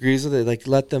coach agrees with it, like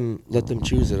let them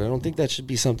choose it. I don't think that should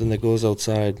be something that goes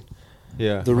outside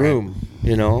the room.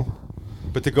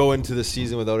 But to go into the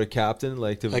season without a captain,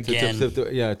 like to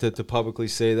publicly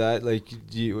say that, like,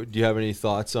 do you have any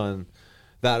thoughts on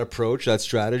that approach, that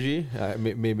strategy?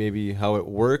 Maybe how it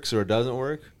works or it doesn't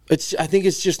work. I think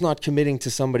it's just not committing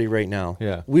to somebody right now.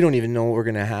 Yeah, we don't even know what we're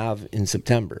gonna have in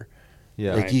September.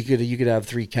 Yeah, like you could have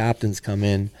 3 captains come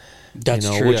in. That's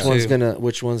true. Which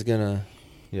one's gonna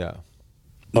Yeah.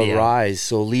 arise?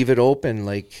 So leave it open.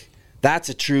 Like that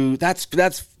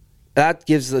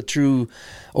gives a true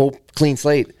clean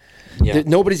slate. Yeah.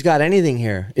 Nobody's got anything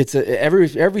here. It's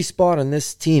every spot on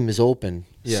this team is open.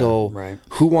 Yeah. So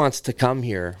who wants to come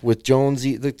here with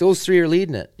Jonesy? Like those 3 are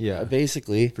leading it. Yeah,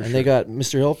 basically, and they got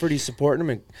Mr. Hilford. He's supporting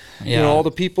him, and all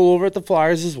the people over at the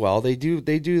Flyers as well. They do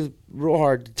real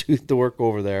hard to do the work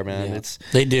over there, man. Yeah.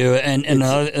 They do, and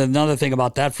another thing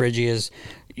about that, Friggy, is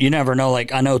you never know.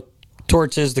 Like I know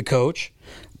Torts is the coach,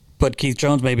 but Keith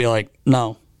Jones may be like,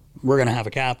 no, we're gonna have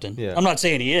a captain. Yeah. I'm not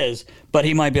saying he is, but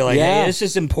he might be like, hey, this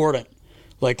is important.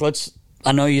 Like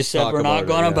I know you said we're not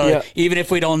going to, but even if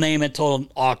we don't name it till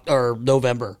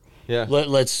November,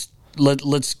 let's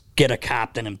get a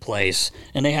captain in place.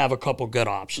 And they have a couple good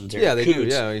options here. Yeah, they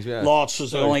Coots. do. Yeah. Lotz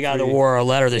was the only guy that wore a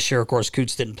letter this year. Of course,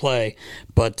 Coots didn't play,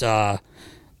 but I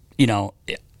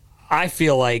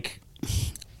feel like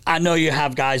I know you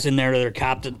have guys in there that are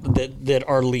captain that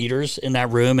are leaders in that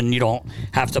room, and you don't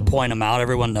have to point them out.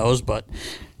 Everyone knows, but.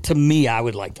 To me, I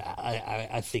would like that.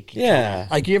 I think.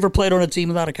 Like you ever played on a team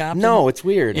without a captain? No, it's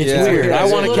weird. It's weird.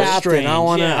 I want a captain. Strange. I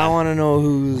want to know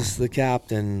who's the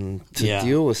captain to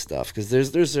deal with stuff because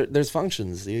there's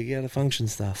functions. You got to function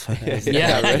stuff.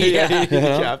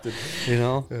 Captain.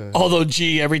 Although,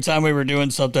 every time we were doing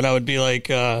something, I would be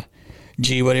like.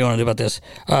 Gee, what do you want to do about this?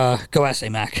 Go ask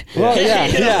A-Mac. Well,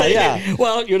 yeah.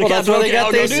 Well, you're the captain. That's why they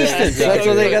got the assistants. That's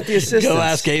why they got the assistants. Go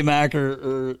ask A-Mac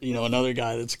or another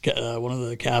guy that's one of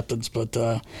the captains. But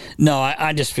no,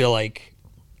 I just feel like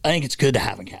I think it's good to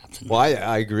have a captain. Well,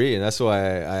 I agree, and that's why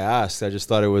I asked. I just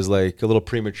thought it was like a little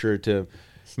premature to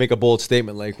make a bold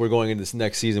statement like we're going into this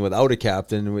next season without a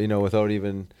captain, without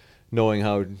even knowing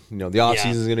how the off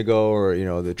season is going to go, or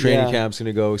the training camp's going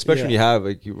to go. Especially when you have,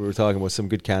 like we were talking about, some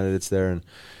good candidates there, and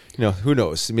who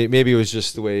knows? Maybe it was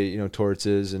just the way Torts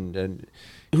is, and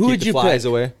who would you Flies pick?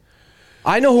 Away.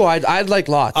 I know who I'd like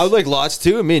Lotz. I would like Lotz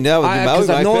too. I mean, because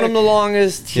I've known him the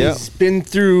longest. He's been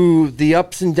through the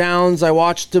ups and downs. I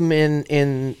watched him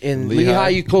in Lehigh.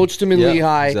 You coached him in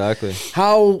Lehigh. Exactly.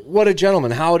 What a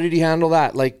gentleman. How did he handle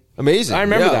that? Like. Amazing. I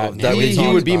remember that.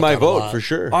 He would be my vote for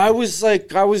sure. I was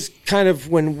kind of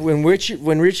when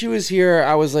Richie was here,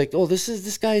 I was like, oh,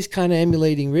 this guy's kind of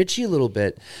emulating Richie a little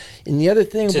bit. And the other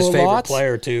thing it's about his favorite Lotz,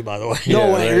 player too, by the way.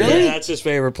 No way, really? Yeah, that's his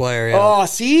favorite player. Yeah. Oh,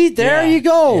 see, there you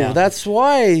go. Yeah. That's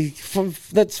why.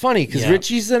 That's funny because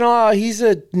Richie's he's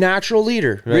a natural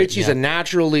leader. Right. Richie's a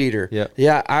natural leader.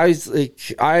 Yeah. I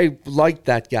liked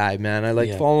that guy, man. I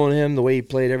liked following him, the way he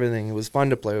played everything. It was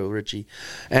fun to play with Richie,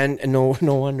 and no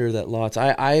wonder that Lotz.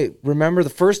 I remember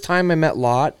the first time I met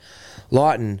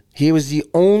Lawton. He was the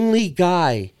only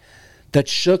guy that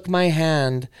shook my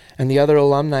hand and the other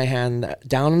alumni hand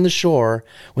down on the shore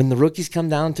when the rookies come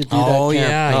down to do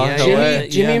that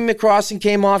camp. Jimmy McCrossin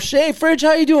came off. Hey, Fridge,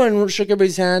 how you doing? Shook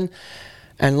everybody's hand.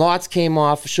 And Lotz came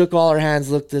off, shook all our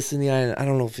hands, looked us in the eye. And I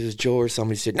don't know if it was Joe or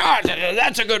somebody said, "No,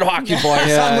 that's a good hockey boy," something like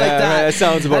that. That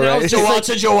sounds about right.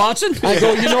 Joe Watson. I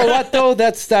go, you know what though?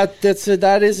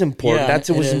 That is important.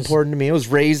 It was important to me. It was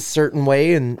raised a certain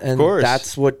way, and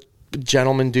that's what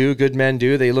gentlemen do, good men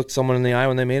do. They look someone in the eye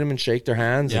when they meet him and shake their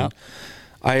hands. Yeah. And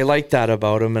I like that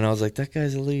about him, and I was like, that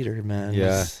guy's a leader, man.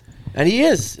 Yeah. And he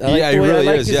is. He really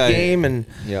is. His game, and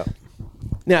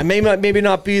maybe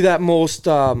not be that most.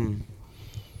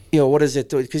 What is it?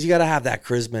 Because you got to have that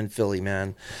charisma in Philly,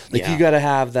 man. Like you got to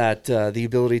have that the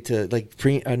ability to like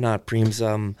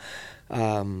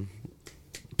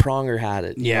Pronger had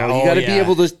it. Yeah, you got to be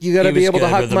able to. You got to be able to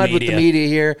huck mud with the media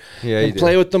here and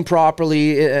play with them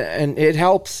properly. And it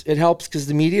helps. It helps because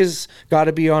the media's got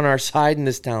to be on our side in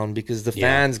this town because the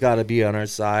fans got to be on our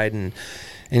side. And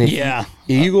if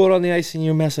you go out on the ice and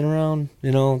you're messing around,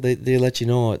 they let you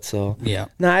know it. So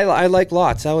I like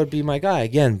Lots. That would be my guy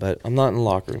again, but I'm not in the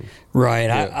locker room. Right.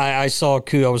 Yeah. I saw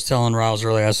Coots. I was telling Riles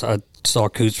earlier. I saw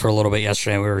Coots for a little bit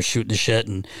yesterday. We were shooting the shit,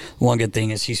 and one good thing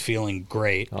is he's feeling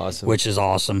great, which is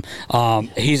awesome.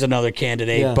 He's another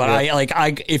candidate, but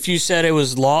I if you said it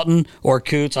was Lawton or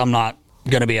Coots, I'm not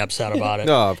gonna be upset about it.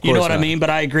 No, of course you know what not. I mean. But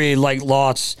I agree. Like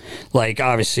Lots,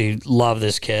 obviously love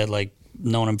this kid.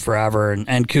 Known him forever,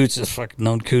 and Coots has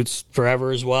known Coots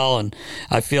forever as well. And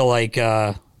I feel like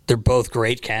they're both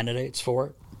great candidates for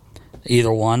it,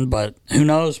 either one. But who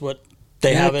knows what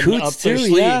they have up their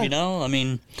sleeve? I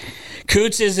mean,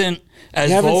 Coots isn't as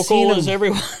vocal as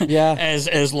everyone,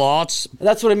 as Lots.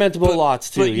 That's what I meant about Lots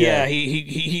too. But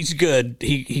he's good.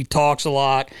 He talks a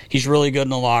lot. He's really good in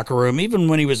the locker room. Even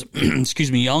when he was,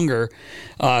 younger,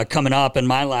 coming up in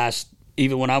my last.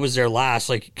 Even when I was there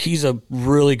last, he's a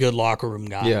really good locker room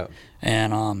guy. Yeah.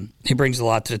 And he brings a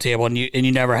lot to the table. And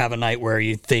you never have a night where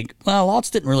you think, well, Lots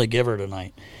didn't really give her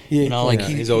tonight. Yeah.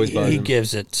 He's always buzzing. He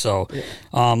gives it. So,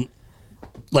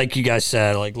 like you guys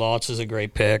said, Lots is a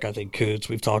great pick. I think Coots,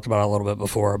 we've talked about it a little bit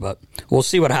before, but we'll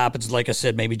see what happens. Like I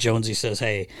said, maybe Jonesy says,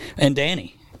 hey, and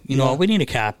Danny, we need a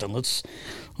captain. Let's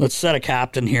set a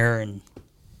captain here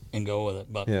and go with it.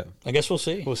 But I guess we'll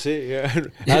see. We'll see, yeah.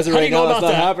 As of right now, it's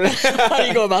not happening. How do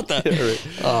you go about that?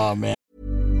 Right. Oh, man.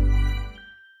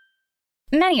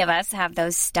 Many of us have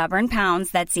those stubborn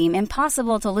pounds that seem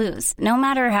impossible to lose, no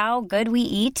matter how good we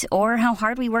eat or how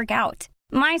hard we work out.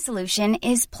 My solution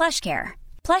is PlushCare.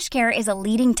 PlushCare is a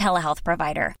leading telehealth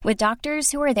provider with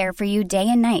doctors who are there for you day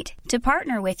and night to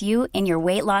partner with you in your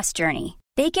weight loss journey.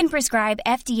 They can prescribe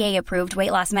FDA-approved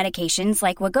weight loss medications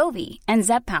like Wegovy and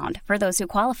Zepbound for those who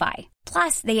qualify.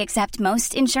 Plus, they accept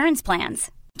most insurance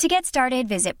plans. To get started,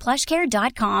 visit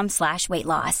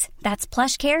plushcare.com/weightloss. That's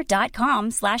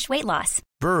plushcare.com/weightloss.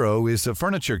 Burrow is a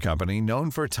furniture company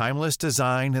known for timeless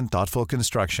design and thoughtful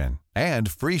construction and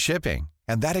free shipping,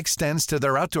 and that extends to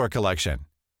their outdoor collection.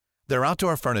 Their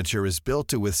outdoor furniture is built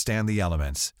to withstand the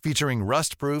elements, featuring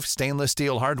rust-proof stainless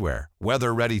steel hardware,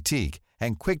 weather-ready teak,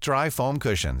 and quick-dry foam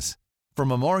cushions. For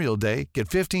Memorial Day, get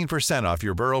 15% off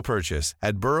your Burrow purchase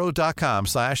at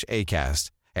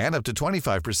burrow.com/ACAST and up to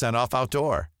 25% off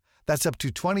outdoor. That's up to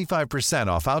 25%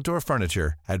 off outdoor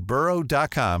furniture at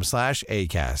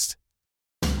burrow.com/ACAST.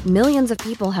 Millions of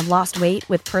people have lost weight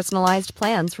with personalized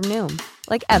plans from Noom,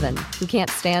 like Evan, who can't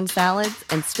stand salads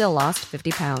and still lost 50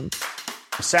 pounds.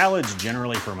 Salads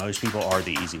generally for most people are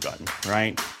the easy button,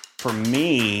 right? For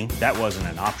me, that wasn't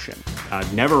an option. I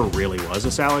never really was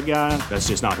a salad guy. That's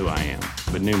just not who I am.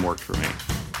 But Noom worked for me.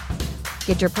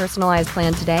 Get your personalized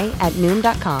plan today at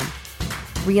Noom.com.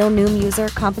 Real Noom user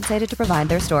compensated to provide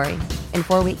their story. In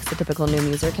 4 weeks, the typical Noom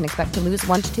user can expect to lose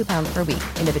 1 to 2 pounds per week.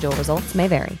 Individual results may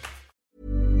vary.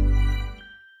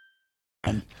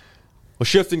 Well,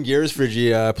 shifting gears for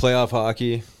playoff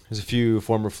hockey. There's a few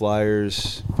former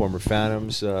Flyers, former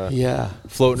Phantoms,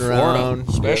 floating around.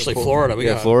 Especially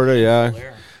Florida. Florida, you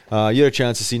had a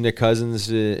chance to see Nick Cousins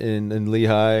in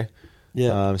Lehigh.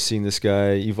 Yeah. Seeing this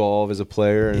guy evolve as a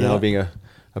player and now being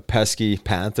a pesky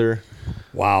Panther.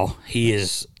 Wow. He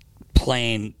is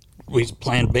playing... He's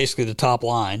playing basically the top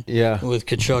line with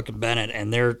Tkachuk and Bennett,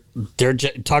 and they're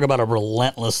talk about a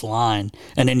relentless line.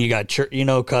 And then you got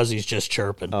Cuzzy's just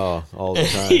chirping. Oh, all the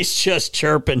time. He's just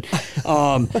chirping.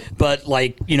 But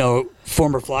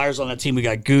former Flyers on that team, we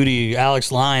got Goody. Alex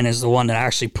Lyon is the one that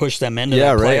actually pushed them into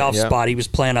that playoff spot. He was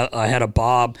playing ahead of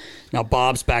Bob. Now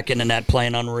Bob's back in the net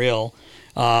playing unreal.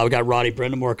 We got Roddy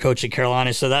Brindamore coaching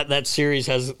Carolina. So that series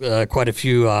has quite a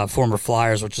few former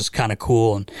Flyers, which is kind of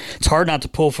cool. And it's hard not to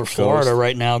pull for Florida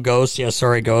right now. Ghost. Yeah,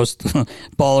 sorry, Ghost.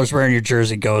 Ballers wearing your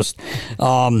jersey, Ghost.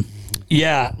 Like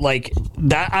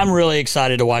that. I'm really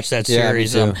excited to watch that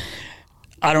series.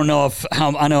 I don't know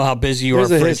I know how busy you are.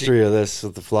 There's a history of this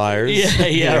with the Flyers.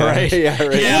 Right.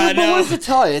 Yeah, but what does it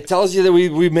tell you? It tells you that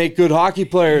we make good hockey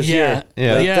players here.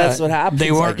 That's what happens.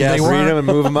 They weren't and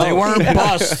move them out. They weren't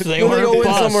bust. They weren't go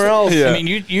bust. somewhere else. I mean,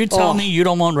 you tell me you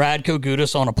don't want Radko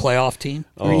Gudas on a playoff team?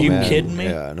 Are you kidding me?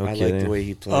 Yeah, no kidding. I like the way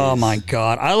he plays. Oh my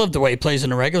God, I love the way he plays in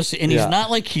the regular season. And he's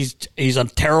not like he's a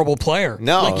terrible player.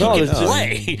 No, he can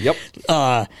play. Yep.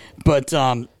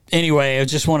 Anyway, I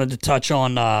just wanted to touch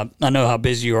on. I know how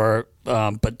busy you are,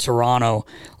 but Toronto,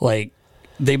 I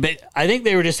think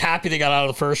they were just happy they got out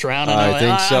of the first round. I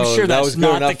think so. I'm sure that that's was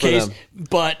not the for case, them.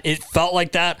 but it felt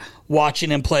like that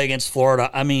watching him play against Florida.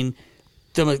 I mean,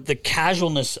 the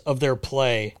casualness of their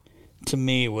play to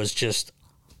me was just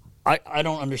I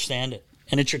don't understand it.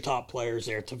 And it's your top players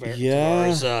there,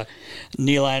 Tavares,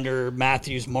 Nylander,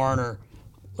 Matthews, Marner.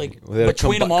 Like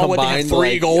between them all, they have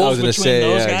 3 goals between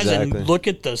those guys, exactly. And look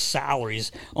at the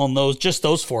salaries on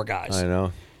those 4 guys. I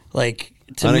know. Like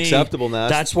to unacceptable, me, Nash.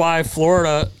 That's why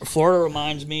Florida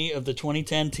reminds me of the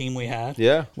 2010 team we had.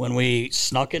 Yeah, when we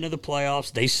snuck into the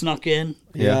playoffs, they snuck in,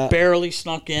 barely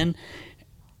snuck in,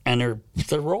 and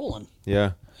they're rolling.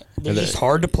 Yeah. They're just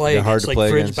hard to play against.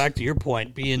 Like Fridge, back to your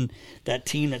point, being that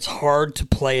team that's hard to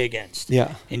play against.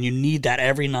 Yeah. And you need that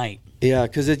every night. Yeah,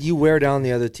 because you wear down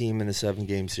the other team in a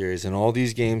 7-game series, and all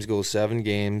these games go 7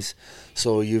 games.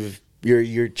 So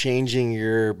you're changing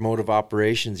your mode of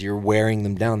operations. You're wearing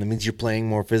them down. That means you're playing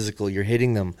more physical. You're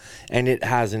hitting them, and it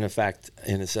has an effect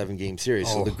in a 7-game series.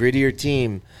 So the grittier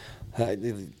team,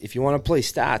 if you want to play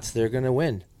stats, they're going to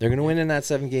win. They're going to win in that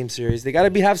 7-game series. They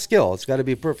got to have skill. It's got to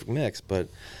be a perfect mix, but.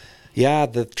 Yeah,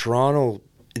 the Toronto,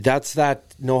 that's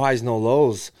that no highs, no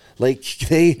lows. Like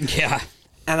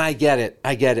and I get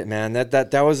it, man.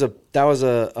 That was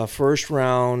a first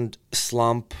round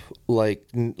slump like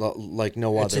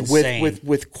no other. Insane.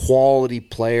 With quality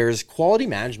players, quality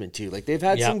management too. Like they've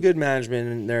had some good management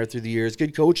in there through the years,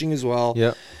 good coaching as well.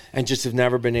 Yeah, and just have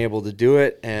never been able to do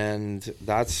it. And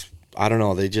that's I don't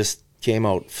know. They just came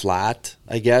out flat,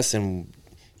 I guess, and.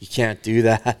 You can't do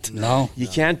that. No. You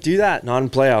can't do that. Not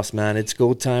in playoffs, man. It's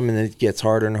go time, and it gets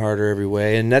harder and harder every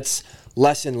way. And that's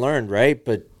lesson learned, right?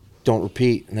 But don't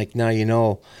repeat. Like, now you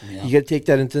know. Yeah. You got to take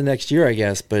that into the next year, I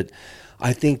guess. But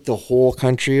I think the whole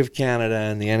country of Canada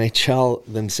and the NHL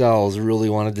themselves really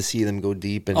wanted to see them go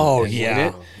deep and win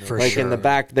it. For like sure. in the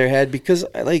back of their head, because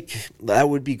that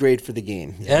would be great for the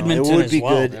game. Edmonton it would be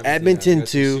well. good. Edmonton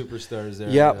too. Superstars there.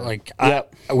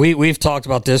 Yep. We've talked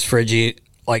about this, Fridgie.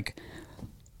 Like,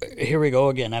 here we go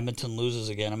again. Edmonton loses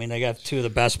again. I mean, they got 2 of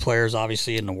the best players,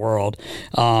 obviously, in the world.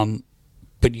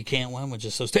 But you can't win with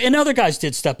just those 2. And other guys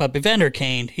did step up. Evander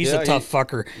Kane, he's a tough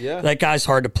fucker. Yeah. That guy's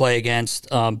hard to play against.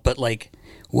 But, like,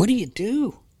 what do you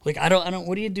do? Like, I don't.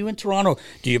 What do you do in Toronto?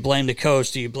 Do you blame the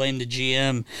coach? Do you blame the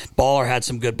GM? Baller had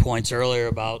some good points earlier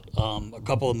about a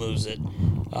couple of moves that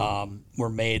were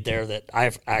made there that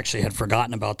I've actually had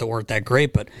forgotten about that weren't that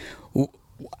great. But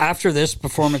after this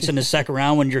performance in the second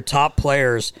round, when your top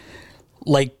players,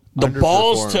 like the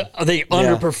balls they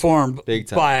underperformed big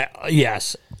time. by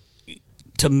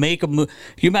to make a move.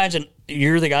 You imagine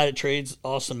you're the guy that trades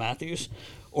Austin Matthews,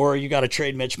 or you got to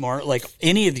trade Mitch Martin, like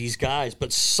any of these guys,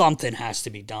 but something has to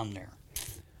be done there.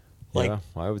 Like,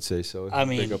 I would say so. I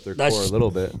mean, pick up their core a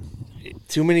little bit.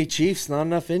 Too many Chiefs, not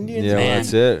enough Indians. Yeah, man,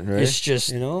 that's it. Right? It's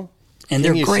just And Can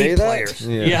they're great players.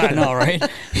 Yeah. I know, right?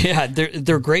 Yeah,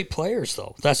 they're great players,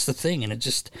 though. That's the thing, and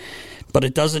but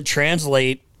it doesn't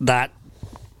translate that.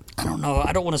 I don't know.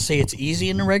 I don't want to say it's easy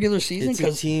in the regular season. It's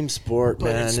a team sport,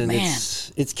 man,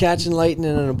 it's, it's catching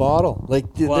lightning in a bottle.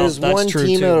 Like there's one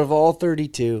team out of all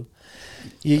 32.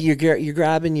 You're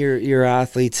grabbing your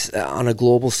athletes on a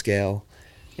global scale,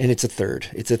 and it's a third.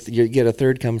 You get a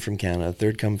third come from Canada, a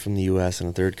third come from the U.S., and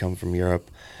a third come from Europe.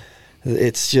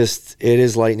 It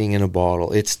is lightning in a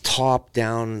bottle. It's top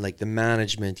down, like the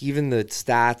management, even the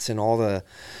stats and all the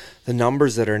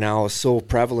numbers that are now so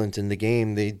prevalent in the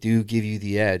game. They do give you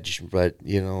the edge, but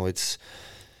it's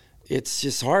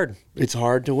just hard. It's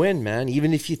hard to win, man.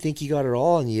 Even if you think you got it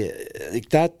all, and like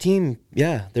that team,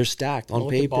 they're stacked on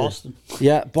paper. Boston.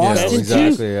 Yeah, Boston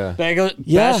exactly, too.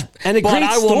 Yeah, and a but great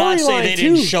I will not say they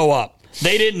too. didn't show up.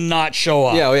 They did not show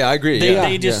up. Yeah, I agree.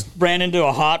 They just ran into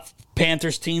a hot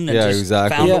Panthers team that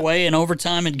found a way in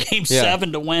overtime in Game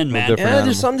 7 to win, man. Yeah,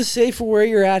 there's something to say for where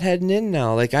you're at heading in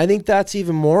now. Like, I think that's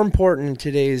even more important in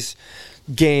today's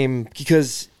game,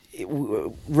 because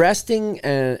resting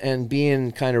and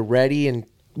being kind of ready, and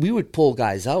we would pull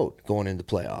guys out going into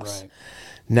playoffs. Right.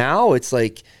 Now it's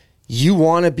like you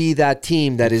want to be that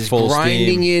team that is full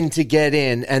grinding steam in to get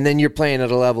in, and then you're playing at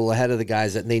a level ahead of the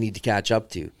guys that they need to catch up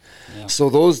to. Yeah. So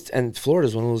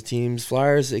Florida's one of those teams,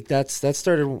 Flyers, like that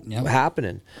started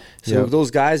happening. So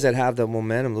those guys that have the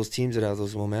momentum, those teams that have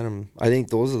those momentum, I think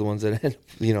those are the ones that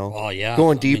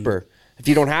going deeper. If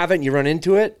you don't have it and you run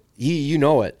into it, you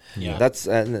know it. Yeah. That's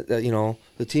the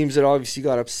teams that obviously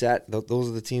got upset. Those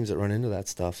are the teams that run into that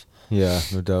stuff. Yeah,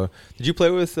 no doubt. Did you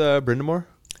play with Brindamore?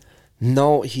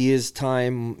 No, he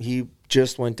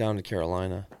just went down to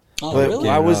Carolina. Oh, really?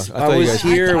 I was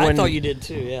here when I thought you did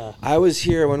too. Yeah, I was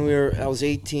here when I was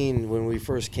 18 when we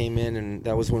first came in, and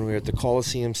that was when we were at the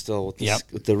Coliseum still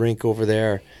with the rink over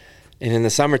there. And in the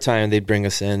summertime, they'd bring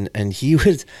us in, and he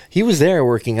was there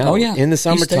working out. Oh, yeah. In the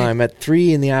summertime at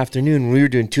 3 in the afternoon, we were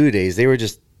doing 2 days. They were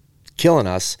just killing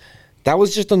us. That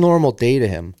was just a normal day to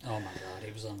him. Oh, my God.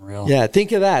 He was unreal. Yeah,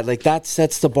 think of that. Like, that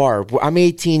sets the bar. I'm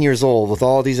 18 years old with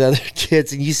all these other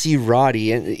kids, and you see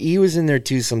Roddy, and he was in there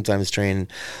too sometimes training,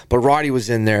 but Roddy was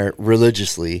in there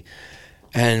religiously,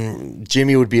 and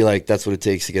Jimmy would be like, that's what it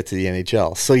takes to get to the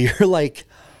NHL. So you're like,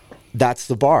 that's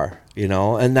the bar, you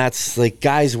know? And that's, like,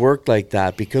 guys work like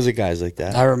that because of guys like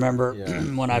that. I remember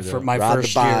when my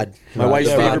first year. My wife's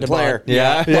favorite player.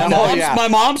 Yeah. My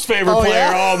mom's favorite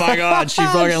player. Oh, my God. She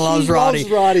fucking loves Roddy.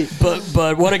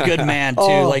 But what a good man, too.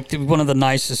 Like, one of the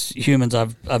nicest humans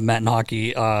I've met in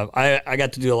hockey. I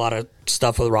got to do a lot of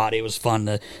stuff with Roddy. It was fun.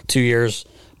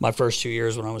 My first 2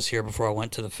 years when I was here before I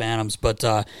went to the Phantoms. But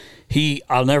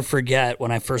I'll never forget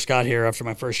when I first got here after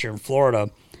my first year in Florida,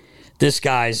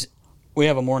 we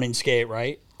have a morning skate,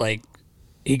 right? Like,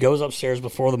 he goes upstairs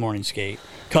before the morning skate,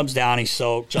 comes down, he's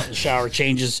soaked, jumps in the shower,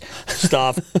 changes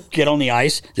stuff, get on the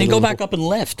ice, then go back up and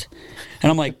lift. And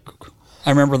I'm like, I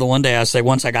remember the one day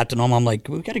once I got to know him, I'm like,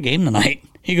 we got a game tonight.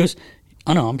 He goes,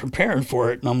 I know, I'm preparing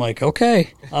for it. And I'm like,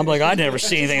 okay. I'm like, I never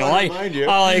see anything like.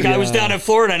 I was down in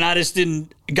Florida and I just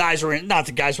didn't. Not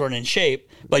the guys weren't in shape,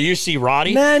 but you see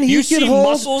Roddy. Man, you see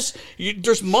muscles.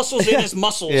 There's muscles in his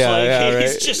muscles.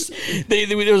 He's just.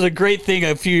 There was a great thing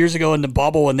a few years ago in the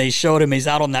bubble when they showed him. He's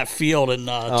out on that field in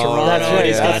Toronto. That's right. And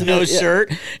he's got no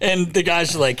shirt, and the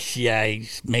guys are like, "Yeah, he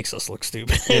makes us look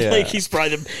stupid. Like he's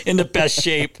probably in the best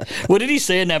shape." What did he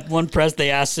say in that one press?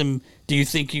 They asked him, do you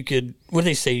think you could, what did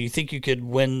they say? Do you think you could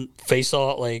win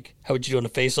face-off? Like, how would you do in the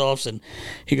face-offs? And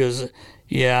he goes,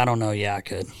 yeah, I don't know. Yeah, I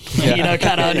could. You know,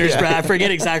 kind of under his breath. I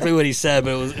forget exactly what he said,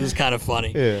 but it was kind of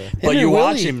funny. Yeah. But you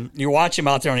watch him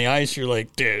out there on the ice, you're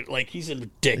like, dude, like he's in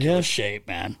ridiculous shape,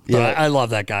 man. But I love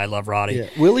that guy. I love Roddy. Yeah.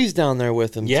 Willie's down there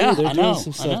with him, too. They're doing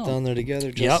some stuff down there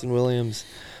together. Justin Williams.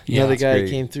 Another guy who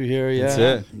came through here, That's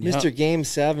it. Mr. Game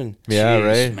 7. Yeah, Jeez,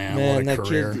 right. Man, what a that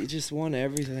career. kid, he just won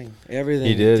everything.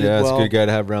 He did, yeah. It's a good guy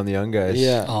to have around the young guys.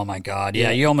 Yeah. Oh, my God. Yeah,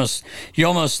 you almost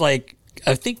like,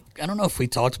 I don't know if we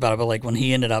talked about it, but like when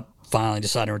he ended up finally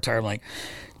deciding to retire, I'm like,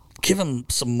 give him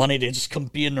some money to just come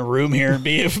be in the room here and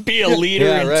be a leader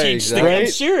and teach exactly. I'm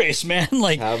serious, man.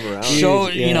 Like, have him around. show,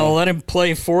 let him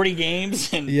play 40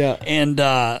 games and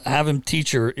have him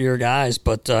teach your guys.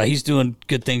 But he's doing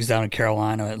good things down in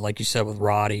Carolina, like you said, with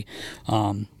Roddy.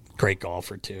 Great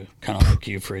golfer, too. Kind of like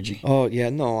you, Friggy. Oh, yeah.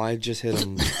 No, I just hit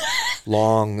him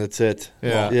long. That's it.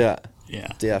 Yeah.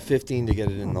 Yeah, 15 to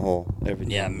get it in the hole every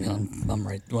time. Yeah, I'm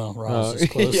right. Well, Ross is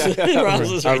close.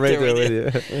 Ross is right there with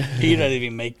you. He doesn't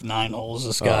even make 9 holes,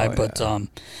 this guy. But, I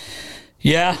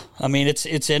mean,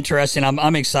 it's interesting.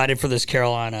 I'm excited for this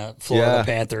Carolina-Florida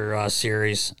Panther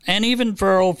series. And even for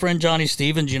our old friend Johnny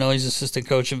Stevens, he's assistant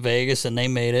coach in Vegas, and they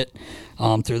made it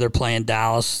through their play in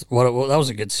Dallas. That was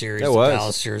a good series. The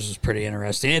Dallas series was pretty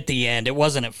interesting. At the end, it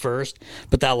wasn't at first,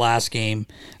 but that last game,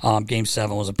 Game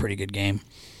 7, was a pretty good game.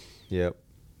 Yep,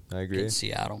 I agree. In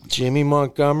Seattle. Jimmy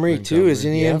Montgomery, too.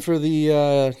 Isn't he in for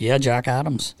the... Jack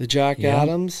Adams. The Jack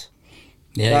Adams?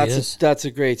 Yeah, that's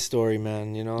a great story,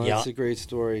 man. That's a great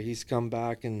story. He's come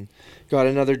back and got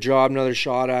another job, another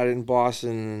shot at it in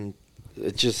Boston.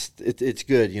 And it's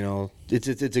good,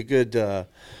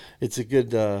 It's a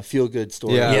good feel good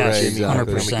story. Yeah, Jimmy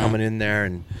 100%. coming in there,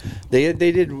 and they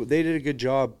did a good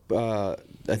job.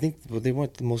 I think they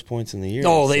went the most points in the year.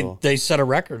 Oh, they set a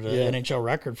record, an NHL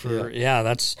record for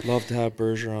that's. Love to have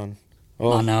Bergeron.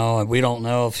 Oh. I know. We don't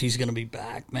know if he's going to be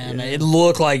back, man. Yeah. It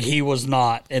looked like he was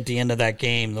not at the end of that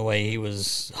game, the way he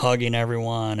was hugging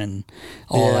everyone and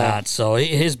all that. So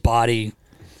his body,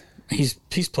 he's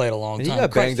played a long time. He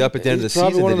got banged up at the end of the season.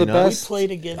 Probably one of the best. We played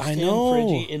against him,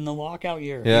 Friggy, in the lockout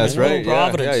year. Yeah, that's right.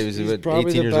 Providence. Yeah, he was probably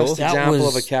 18 the years best old. example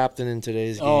of a captain in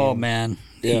today's game. Oh, man.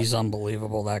 Yeah. He's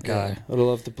unbelievable, that guy. Yeah. I'd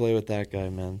love to play with that guy,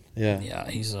 man. Yeah. Yeah,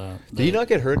 he's Did he not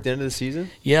get hurt at the end of the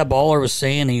season? Yeah, Baller was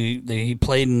saying he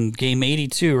played in game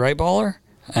 82, right, Baller?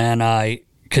 And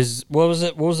because what was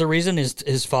it? What was the reason?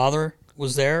 His father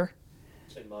was there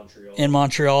in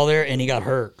Montreal there, and he got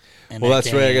hurt. Well,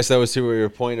 that's right. I guess that was to your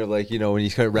point of when you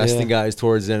start resting guys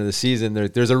towards the end of the season.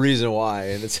 There's a reason why,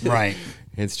 and it's right.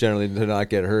 It's generally to not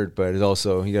get hurt, but it's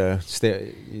also you gotta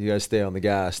stay on the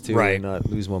gas too, and not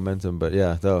lose momentum. But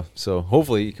so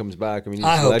hopefully he comes back. I mean,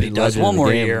 I hope he does one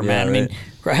more year, man. I mean,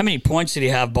 how many points did he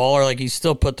have, Baller? Like, he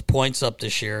still put the points up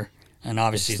this year, and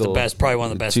obviously he's the best, probably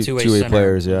one of the best two-way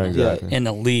players, exactly, in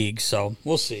the league. So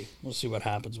we'll see what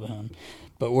happens with him.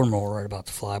 But we're more worried about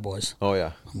the Flyboys. Oh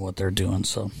yeah, and what they're doing.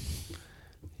 So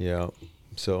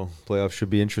so playoffs should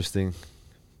be interesting.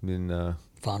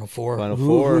 Final Four.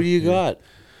 Who do you got?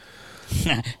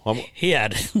 He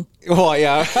had. Oh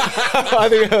yeah, I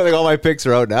think all my picks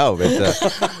are out now. But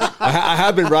I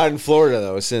have been riding Florida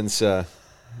though since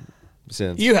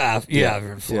since. You have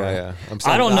heard of Florida. Yeah.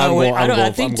 I don't know.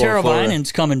 I think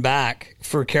Teravainen's coming back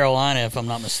for Carolina, if I'm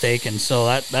not mistaken. So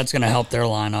that's going to help their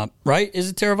lineup, right? Is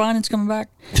it Teravainen's coming back?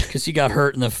 Because he got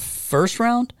hurt in the first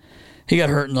round. He got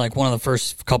hurt in like one of the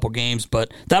first couple games,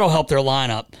 but that'll help their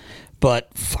lineup.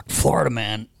 But fuck Florida,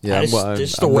 man. Yeah,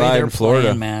 just the way they're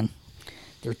playing, man.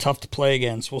 They're tough to play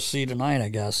against. We'll see tonight, I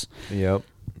guess. Yep.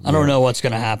 I don't know what's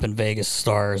going to happen, Vegas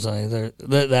Stars.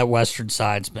 That Western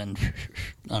side's been,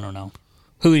 I don't know.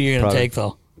 Who are you going to take,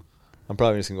 though? I'm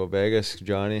probably just going to go Vegas,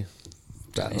 Johnny.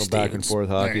 Back and forth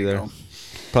hockey there. Go.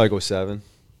 Probably go 7.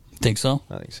 Think so?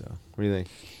 I think so. What do you think?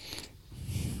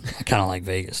 I kind of like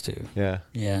Vegas, too. Yeah.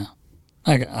 Yeah.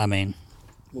 I mean,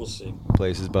 we'll see.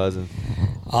 Place is buzzing.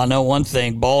 I know one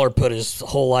thing. Baller put his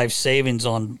whole life savings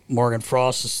on Morgan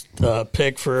Frost's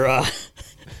pick for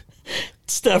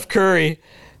Steph Curry.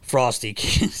 Frosty,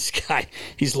 this guy,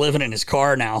 he's living in his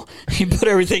car now. He put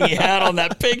everything he had on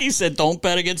that pick. He said, don't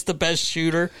bet against the best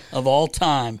shooter of all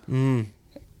time.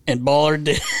 And Baller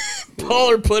did.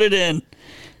 Baller put it in.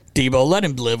 Debo, let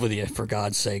him live with you, for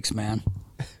God's sakes, man.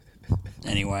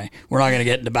 Anyway, we're not going to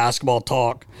get into basketball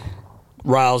talk.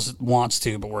 Riles wants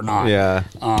to, but we're not. Yeah.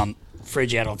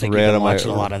 Friggy, I don't think you've been watching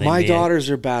a lot of the My NBA. daughters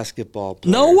are basketball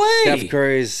players. No way! Steph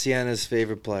Curry is Sienna's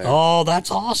favorite player. Oh,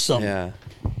 that's awesome. Yeah.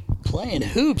 Playing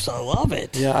hoops, I love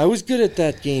it. Yeah, I was good at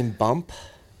that game, Bump.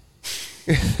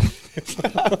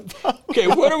 Okay,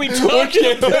 what are we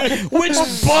talking about? Which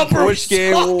bump are Which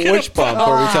game? Which bump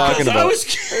are we talking about?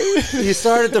 You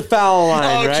start at the foul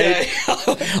line, okay.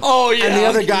 right? Oh, yeah. And the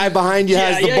other guy behind you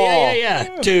has the ball.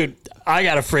 Yeah. Dude, I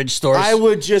got a fridge store. I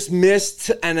would just miss,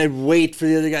 and I'd wait for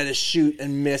the other guy to shoot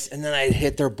and miss, and then I'd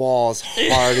hit their ball as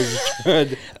hard as I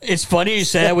could. It's funny you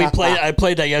say that. I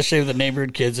played that yesterday with the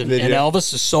neighborhood kids, and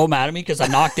Elvis is so mad at me because I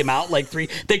knocked him out like 3.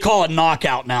 They call it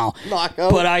knockout now.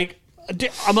 Knockout. But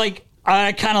I'm like,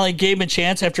 I kind of like gave him a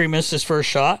chance after he missed his first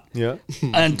shot. Yeah.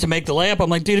 And to make the layup, I'm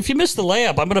like, dude, if you miss the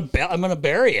layup, I'm gonna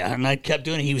bury you. And I kept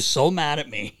doing it. He was so mad at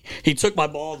me. He took my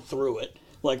ball and threw it.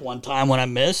 Like one time when I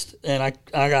missed and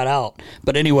I got out.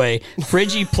 But anyway,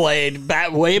 Friggy played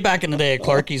way back in the day at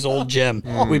Clarkie's old gym.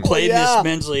 We played in this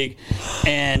men's league,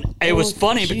 and it was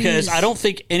funny because I don't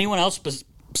think anyone else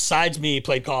besides me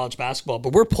played college basketball.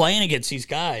 But we're playing against these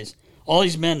guys, all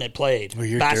these men that played. Well,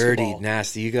 you're basketball. dirty,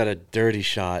 nasty. You got a dirty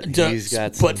shot. He's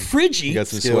got some, but Friggy got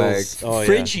some skills. swag. Oh,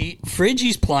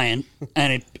 Friggy's playing,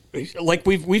 and like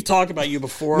we've talked about you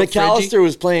before. McAllister Friggy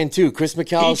was playing too. Chris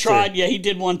McAllister. He tried. Yeah, he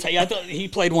did one time. I thought he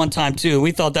played one time too.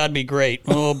 We thought that'd be great.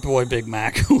 Oh boy, Big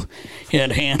Mac. He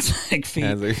had hands like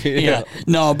feet. Yeah.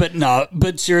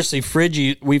 But seriously,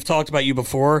 Friggy, we've talked about you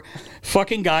before.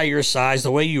 Fucking guy your size,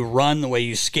 the way you run, the way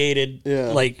you skated,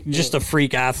 like just a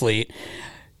freak athlete.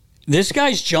 This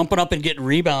guy's jumping up and getting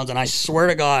rebounds, and I swear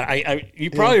to God,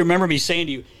 you probably remember me saying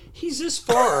to you, he's this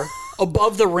far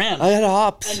above the rim. I had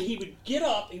hops. And he would get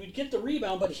up, he would get the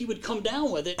rebound, but he would come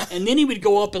down with it, and then he would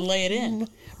go up and lay it in,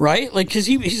 right? Like, because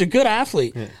he's a good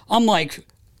athlete. Yeah. I'm like,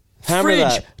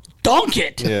 Fridge, dunk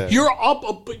it. Yeah. You're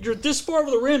up, you're this far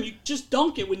over the rim. You just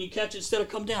dunk it when you catch it instead of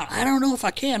come down. I don't know if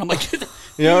I can. I'm like,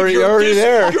 you're already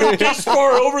there. You're this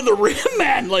far over the rim,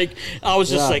 man. Like, I was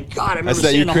just like, God, I remember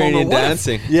seeing that Ukrainian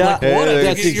dancing. Yeah, like,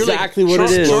 that's exactly what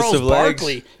it is.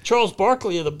 Charles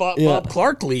Barkley of the Bob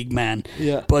Clark League, man.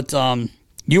 Yeah. But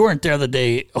you weren't there the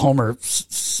day Homer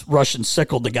Russian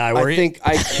sickled the guy, were you?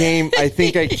 I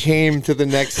think I came to the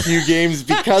next few games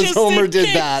because Homer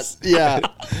did that. Yeah.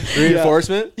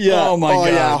 Reinforcement? Yeah. Oh, my God.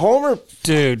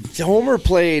 Yeah. Homer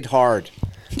played hard.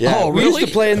 Yeah. Oh, really? We used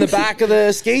to play in the back of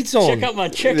the skate zone. Check out my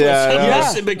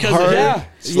checklist because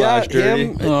of him.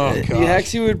 Him. Oh,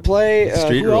 Hexy would play.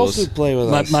 Street who rules. else would play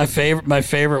with us? My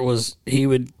favorite was he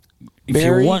would. If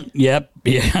Barry? you want, yeah.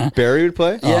 Barry would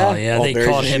play? Yeah. Oh, yeah. They Barry's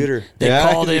called a him. shooter. They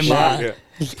called him.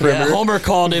 Homer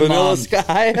called him. Vanilla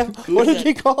Sky. What did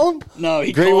they call him? No,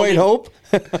 he Great called White him, Hope.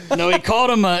 No, he called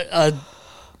him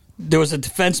there was a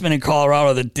defenseman in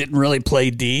Colorado that didn't really play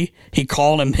D. He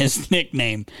called him his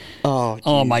nickname.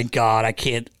 Oh my God, I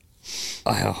can't.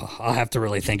 I'll have to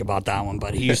really think about that one.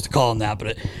 But he used to call him that.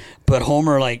 But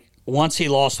Homer, like, once he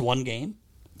lost one game,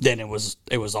 then it was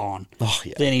on. Oh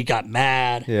yeah. Then he got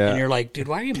mad, and you're like, dude,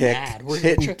 why are you mad? We're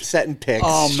setting picks.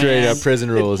 Oh, straight man. up prison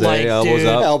rules. Like, elbows dude,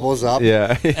 up. Elbows up.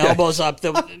 Yeah. Elbows up.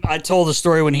 I told the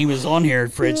story when he was on here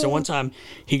at Fridge. So one time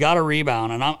he got a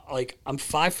rebound, and I'm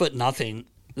 5'0".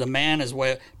 The man is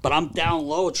but I'm down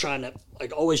low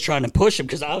always trying to push him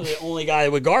because I was the only guy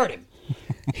that would guard him.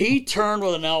 He turned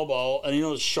with an elbow, and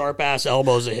those sharp ass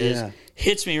elbows of his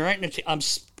hits me right in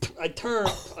the I turn,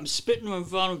 I'm spitting my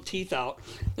front teeth out,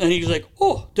 and he's like,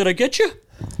 "Oh, did I get you?"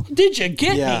 Did you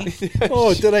get me?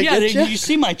 Oh, did I get you? Did you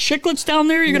see my chiclets down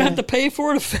there? You're going to have to pay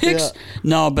for to fix? Yeah.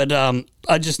 No, but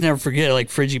I just never forget, like,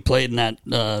 Friggy played in that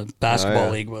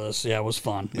basketball league with us. Yeah, it was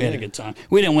fun. We had a good time.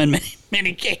 We didn't win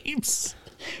many games.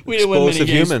 We didn't win many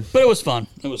games. But it was fun.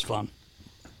 It was fun.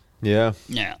 Yeah.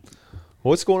 Yeah.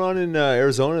 What's going on in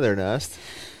Arizona there, Nast?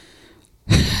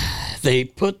 They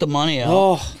put the money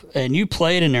out, and you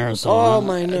played in Arizona. Oh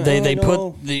my God! They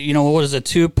put the what is it,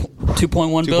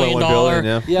 $2.1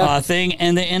 billion thing,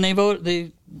 and they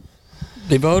voted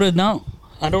they voted no.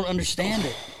 I don't understand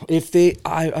it. If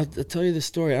I'll tell you the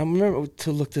story. I remember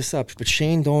to look this up, but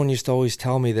Shane Doan used to always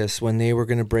tell me this when they were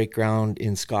going to break ground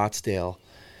in Scottsdale.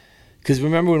 Because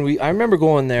remember I remember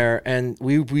going there, and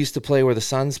we used to play where the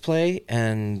Suns play,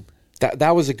 and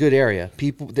that was a good area.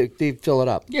 People they fill it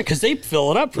up. Yeah, because they fill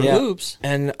it up for hoops.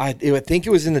 And I think it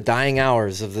was in the dying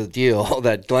hours of the deal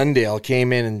that Glendale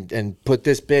came in and put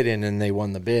this bid in, and they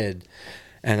won the bid.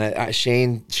 And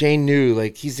Shane knew,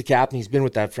 like, he's the captain. He's been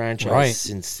with that franchise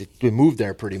since we moved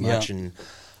there pretty much, and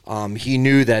he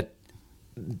knew that,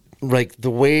 like,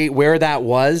 the way where that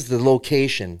was, the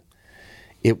location.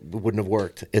 It wouldn't have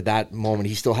worked at that moment.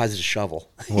 He still has his shovel.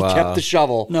 Wow. He kept the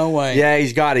shovel. No way. Yeah,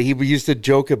 he's got it. He used to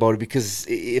joke about it because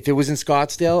if it was in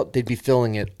Scottsdale, they'd be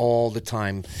filling it all the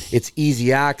time. It's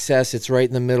easy access. It's right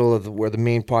in the middle of where the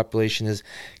main population is.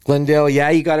 Glendale,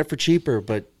 you got it for cheaper,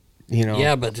 but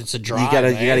yeah, but it's a drive. You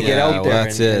gotta get out there.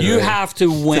 That's it. You have to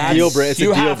win. It's a deal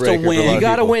breaker. You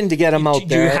gotta win to get them out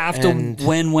there. You have to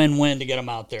win to get them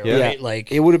out there, right?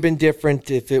 Like, it would have been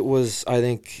different if it was. I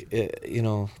think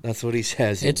that's what he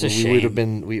says. It's a shame.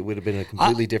 We would have been a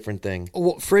completely different thing.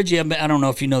 Well, Friggy, I don't know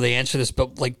if you know the answer to this,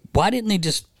 but, like, why didn't they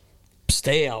just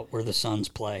stay out where the Suns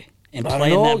play and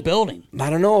play in that building? I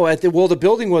don't know. The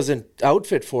building wasn't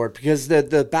outfit for it because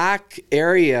the back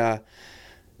area.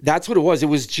 That's what it was. It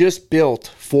was just built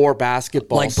for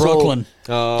basketball. Like Brooklyn.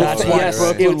 That's why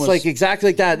Brooklyn was like exactly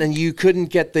like that. And you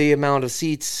couldn't get the amount of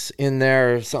seats in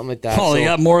there or something like that. Oh, they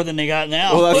got more than they got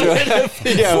now. Well, that's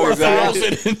right.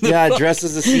 4,000. Yeah, dressed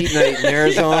as a seat night in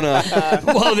Arizona.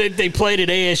 Well, they played at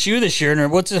ASU this year.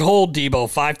 And what's it hold,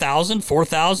 Debo? 5,000,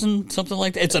 4,000, something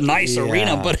like that? It's a nice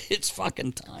arena, but it's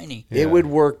fucking tiny. Yeah. It would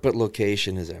work, but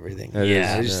location is everything.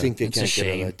 I just think they can't get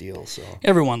out of that deal. So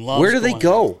everyone loves. Where do they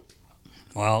go?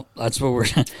 Well, that's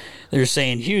what they're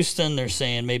saying. Houston, they're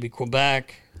saying maybe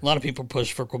Quebec. A lot of people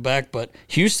push for Quebec, but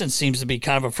Houston seems to be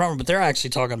kind of a front. But they're actually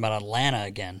talking about Atlanta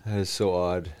again. That is so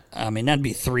odd. I mean, that'd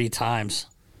be 3 times.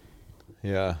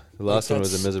 Yeah, the last one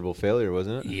was a miserable failure,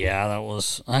 wasn't it? Yeah, that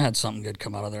was. I had something good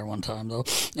come out of there one time though.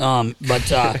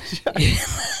 But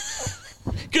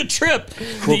good trip.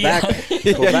 Quebec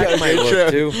might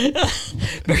work too.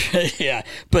 Yeah,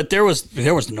 but there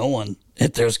was no one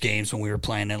at those games when we were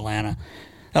playing Atlanta.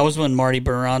 That was when Marty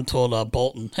Biron told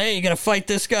Bolton, "Hey, you gonna fight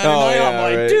this guy tonight?" Yeah,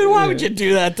 I'm like, dude, why would you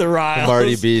do that to Riles?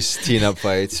 Marty Beast teeing up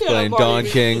fights, playing Don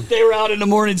King. They were out in the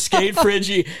morning skate,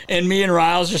 Friggy, and me and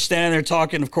Riles are standing there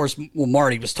talking. Of course,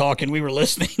 Marty was talking. We were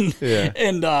listening. Yeah.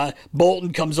 And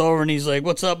Bolton comes over and he's like,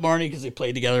 "What's up, Marty?" Because they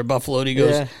played together at Buffalo. And he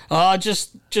goes,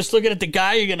 just looking at the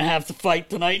guy you're gonna have to fight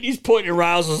tonight. And he's pointing at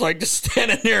Riles, was like just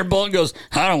standing there. And Bolton goes,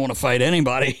 "I don't want to fight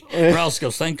anybody." Riles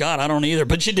goes, "Thank God, I don't either."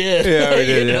 But you did. Yeah, we you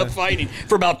did, ended up fighting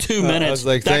for about 2 minutes. I was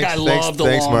like, that guy loved the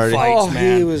long Marty. fights,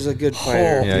 man. He was a good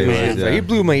fighter. Yeah, he was, yeah. He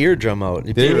blew my eardrum out.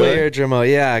 He blew my eardrum out.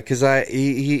 Yeah, because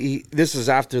he this was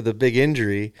after the big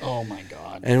injury. Oh my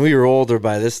God! And we were older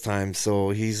by this time, so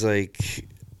he's like,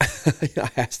 I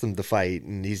asked him to fight,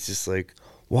 and he's just like,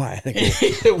 "Why?"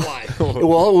 Why?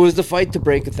 Well, it was the fight to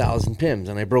break 1,000 pims,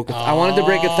 and I wanted to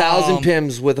break 1,000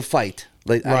 pims with a fight.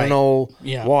 Like I don't know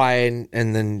why,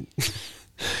 and then.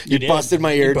 You busted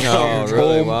my eardrum. Oh,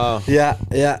 really? Wow. Yeah.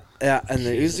 And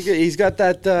he's got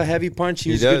that heavy punch.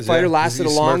 He was a good fighter. Lasted a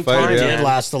long time. He did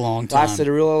last a long time. Lasted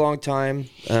a really long time.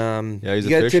 He's you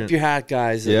got to tip your hat,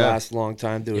 guys. It lasts a long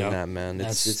time doing that, man.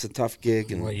 It's a tough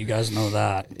gig. And well, you guys know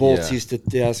that. Bolts used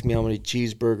to ask me how many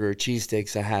cheeseburger or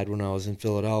cheesesteaks I had when I was in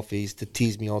Philadelphia. He used to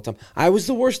tease me all the time. I was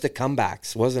the worst at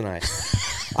comebacks, wasn't I?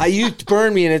 You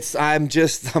burn me, and I'm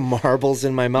just marbles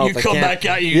in my mouth. You come back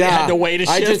out, you had to wait a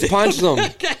shift. I just punched them.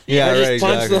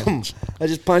 Exactly. I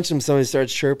just punched them. Somebody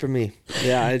starts chirping me.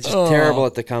 Yeah, it's just terrible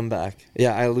at the comeback.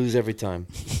 Yeah, I lose every time.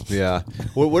 Yeah.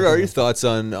 What are your thoughts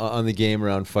on the game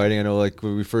around fighting? I know, like,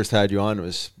 when we first had you on, it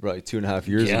was probably 2.5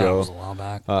 years ago. Yeah, it was a while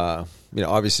back.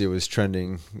 Obviously it was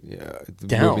trending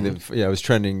down. It was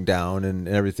trending down and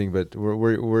everything. But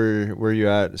where are you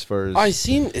at as far as?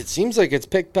 It seems like it's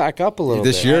picked back up a little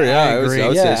this bit. year. I agree. I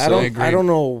would say so. I don't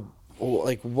know,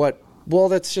 like what. Well,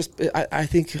 that's just. I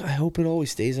hope it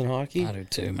always stays in hockey. I do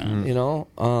too, man. You know,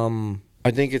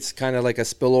 I think it's kind of like a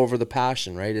spill over the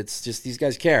passion, right? It's just these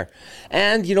guys care.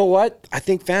 And you know what? I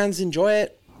think fans enjoy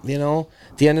it. You know,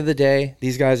 at the end of the day,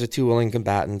 these guys are two willing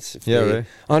combatants. If they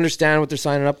understand what they're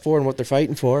signing up for and what they're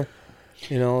fighting for,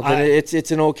 you know, then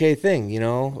it's an okay thing, you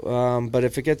know. But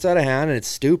if it gets out of hand and it's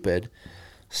stupid,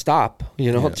 stop.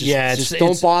 You know, just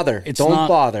don't bother. Don't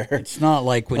bother. It's not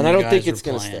like when and you I don't guys think it's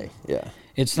going to to stay. Yeah.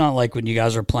 It's not like when you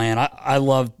guys are playing. I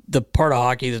love the part of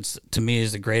hockey that's, to me,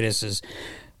 is the greatest is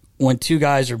when two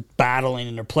guys are battling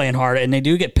and they're playing hard and they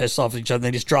do get pissed off at each other,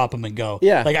 they just drop them and go.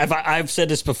 Yeah. Like I've said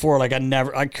this before. Like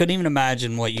I couldn't even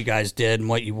imagine what you guys did and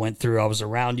what you went through. I was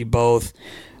around you both.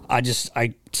 I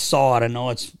saw it. I know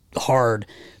it's hard,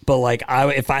 but like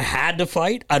if I had to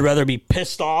fight, I'd rather be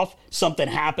pissed off, something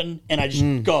happened, and I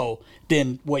just go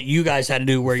than what you guys had to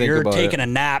do, where you're taking a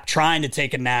nap, trying to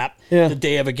take a nap the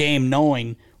day of a game,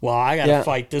 knowing, well, I got to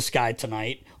fight this guy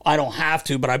tonight. I don't have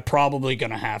to, but I'm probably going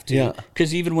to have to.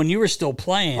 Because even when you were still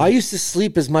playing... I used to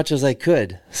sleep as much as I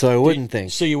could, so I wouldn't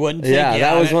think. So you wouldn't think? Yeah,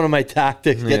 that was one of my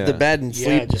tactics. Get to bed and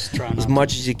sleep just as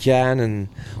much as you can. And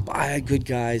I had good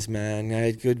guys, man. I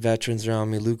had good veterans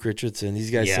around me. Luke Richardson. These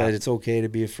guys said it's okay to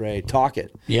be afraid. Talk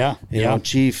it. Yeah. You know,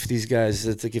 Chief, these guys,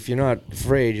 it's like if you're not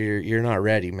afraid, you're not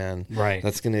ready, man. Right.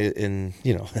 That's going to,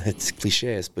 you know, it's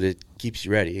cliches, but it keeps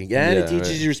you ready. And it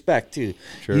teaches you respect, too.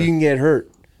 Sure. You can get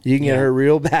hurt. You can get hurt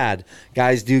real bad.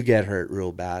 Guys do get hurt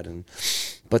real bad,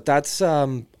 but that's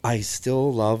I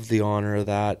still love the honor of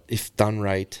that if done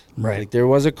right. Right. Like there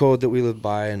was a code that we lived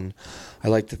by, and I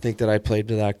like to think that I played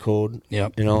to that code.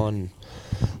 Yep. You know, and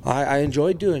I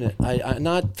enjoyed doing it. I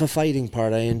not the fighting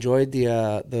part. I enjoyed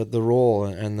the role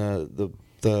and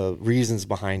the reasons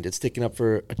behind it, sticking up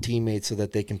for a teammate so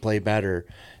that they can play better,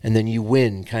 and then you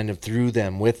win kind of through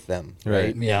them, with them.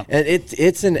 Right. Yeah. And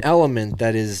it's an element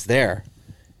that is there.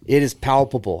 It is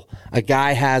palpable. A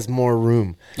guy has more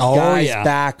room. Guys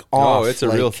back off. Oh, it's a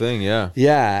real thing,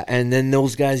 Yeah, and then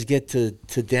those guys get to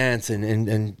dance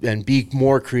and be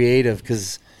more creative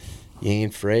because you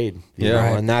ain't afraid. You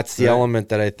know? And that's the element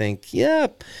that I think,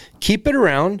 keep it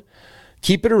around.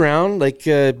 Keep it around, like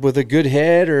with a good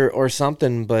head or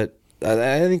something, but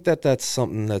I think that's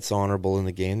something that's honorable in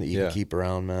the game that you can keep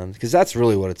around, man, because that's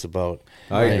really what it's about.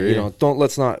 I agree. You know,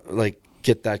 let's not like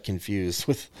get that confused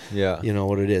with you know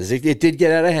what it is. It did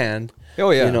get out of hand.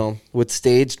 You know, with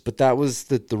staged, but that was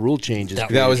the rule changes.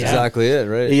 That was exactly it,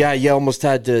 right? Yeah, you almost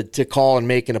had to call and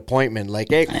make an appointment. Like,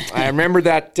 hey, I remember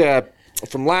that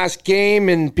from last game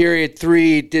in period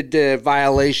 3 did a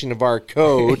violation of our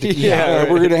code. We're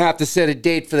going to have to set a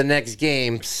date for the next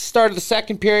game. Start of the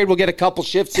second period, we'll get a couple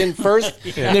shifts in first,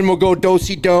 and then we'll go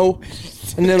do-si-do,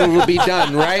 and then we'll be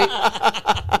done, right?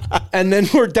 And then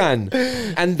we're done.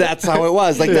 And that's how it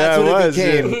was. Like, that's what it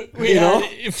became. You know?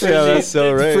 That's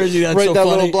so right. Write so that funny.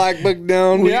 little black book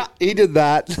down. He did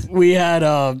that. We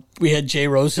had Jay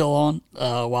Rosehill on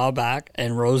a while back,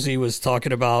 and Rosie was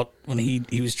talking about when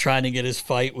he was trying to get his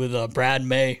fight with Brad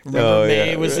May. Remember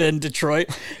May was in Detroit,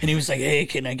 and he was like, "Hey,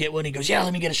 can I get one?" He goes, "Yeah,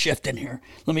 let me get a shift in here.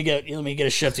 Let me get a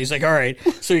shift." He's like, "All right."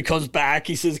 So he comes back.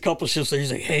 He says a couple shifts.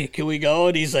 He's like, "Hey, can we go?"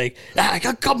 And he's like, "I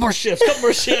got a couple more shifts.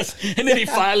 And then he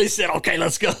finally said, "Okay,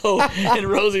 let's go." And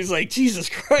Rosie's like, "Jesus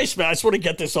Christ, man, I just want to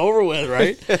get this over with,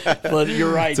 right?" But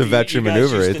you're right. It's a veteran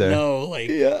maneuver right there. Know, like,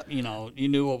 you know, you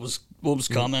knew what was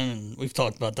coming, and we've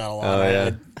talked about that a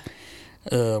lot.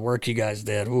 Work you guys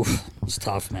did, it was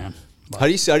tough, man. But how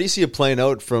do you see it playing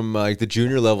out from like the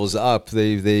junior levels up?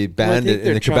 They banned it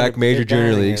in the Quebec Major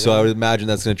Junior League, so I would imagine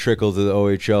that's going to trickle to the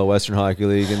OHL, Western Hockey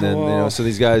League, and then you know, so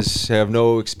these guys have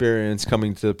no experience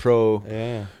coming to the pro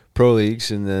leagues,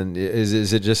 and then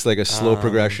is it just like a slow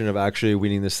progression of actually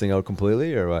weeding this thing out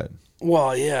completely, or what? Well,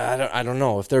 I don't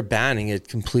know if they're banning it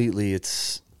completely.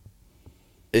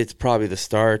 It's probably the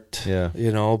start,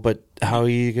 you know, but how are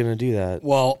you going to do that?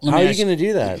 Well, how are you going to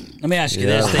do that? Let me ask you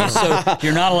this. So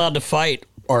you're not allowed to fight,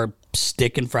 or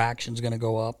stick infractions going to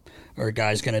go up, or a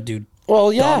guy's going to do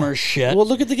dumber shit? Well,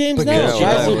 look at the games now.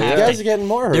 Guys are getting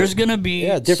more hurt. There's going to be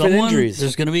different injuries.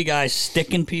 There's going to be guys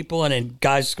sticking people, and then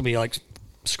guys going to be like,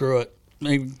 screw it.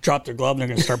 They drop their glove, and they're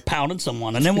going to start pounding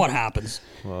someone. And then what happens?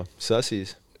 Well,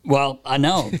 sussies. Well, I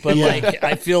know, but like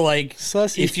I feel like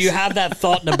if you have that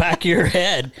thought in the back of your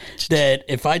head that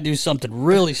if I do something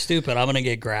really stupid, I'm going to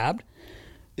get grabbed,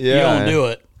 you don't do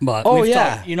it. But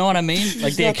you know what I mean?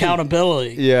 Like the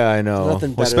accountability. Yeah, I know.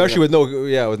 Well, especially with no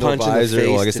visor.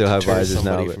 Well, I guess they'll have visors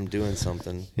now. But from doing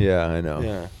something. Yeah, I know.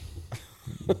 Yeah.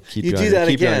 Keep you you do on, that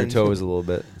keep again. you on your toes a little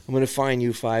bit. I'm going to fine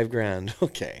you $5,000.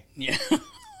 Okay. Yeah.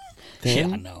 10?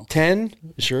 Yeah, I know. 10?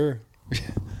 Sure.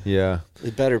 Yeah. They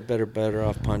better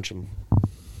off punch them.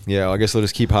 Yeah, well, I guess they'll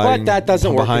just keep hiding that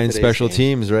doesn't work behind in today's special game.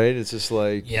 teams, right? It's just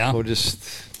like, we'll just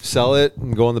sell it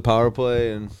and go on the power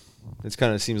play, and it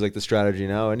kind of seems like the strategy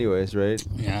now, anyways, right?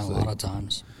 Yeah, a lot of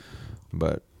times.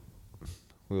 But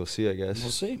we'll see, I guess.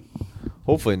 We'll see.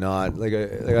 Hopefully not.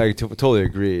 I totally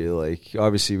agree. Like,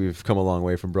 obviously, we've come a long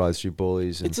way from Broad Street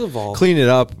Bullies. And it's evolved. Clean it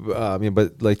up.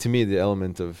 But like to me, the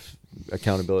element of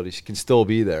accountability can still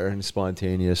be there in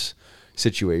spontaneous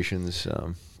situations.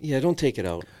 Don't take it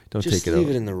out. Just leave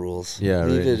it in the rules. Yeah,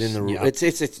 leave right. it in the rules. Yeah.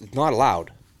 It's not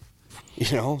allowed.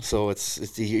 So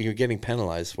it's you're getting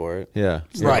penalized for it. Yeah,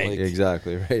 It's right. not like,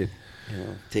 exactly right.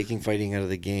 taking fighting out of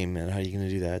the game, man. How are you going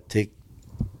to do that? Take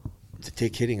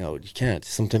hitting out. You can't.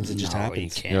 Sometimes it just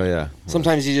happens. You can't. Oh yeah.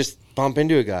 Sometimes you just bump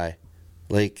into a guy.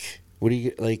 Like, what do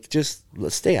you like? Just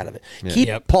let's stay out of it. Yeah.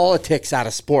 Keep politics out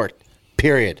of sport.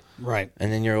 Period. Right.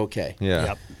 And then you're okay. Yeah.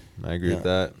 Yep. I agree with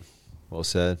that. Well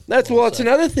said. That's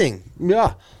another thing.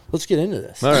 Yeah. Let's get into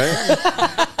this. All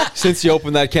right. Since you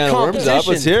opened that can of worms up,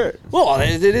 let's hear it. Well,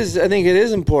 it is. I think it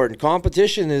is important.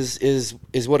 Competition is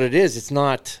what it is. It's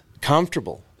not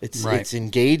comfortable. It's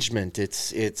engagement.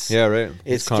 It's yeah, right.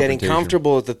 It's getting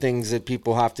comfortable with the things that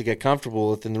people have to get comfortable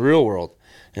with in the real world.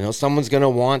 Someone's going to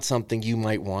want something you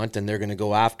might want, and they're going to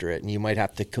go after it, and you might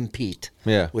have to compete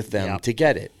with them to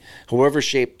get it, whatever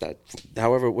shape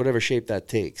that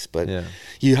takes. But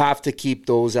you have to keep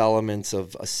those elements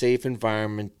of a safe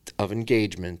environment of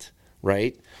engagement,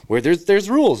 right? Where there's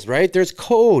rules, right? There's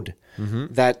code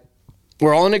that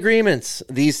we're all in agreements.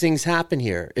 These things happen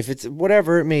here. If it's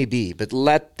whatever it may be, but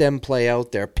let them play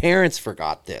out there. Parents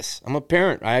forgot this. I'm a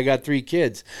parent. I got 3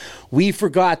 kids. We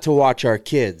forgot to watch our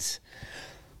kids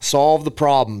solve the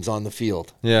problems on the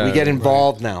field. Yeah, we get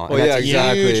involved now. Well, that's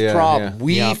a huge problem.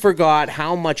 Yeah. We forgot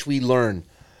how much we learn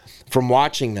from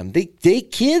watching them. They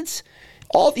kids,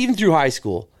 even through high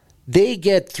school, they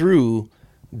get through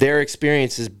their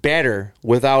experiences better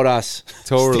without us.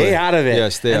 Totally. Stay out of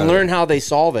it and learn how they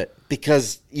solve it,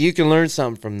 because you can learn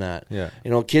something from that. Yeah.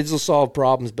 Kids will solve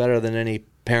problems better than any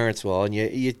parents will, and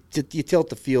you tilt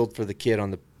the field for the kid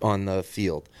on the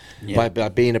field by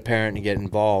being a parent and get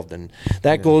involved, and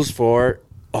that goes for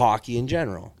hockey in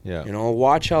general. Yeah.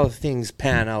 Watch how things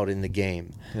pan out in the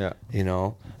game. Yeah.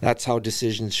 That's how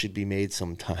decisions should be made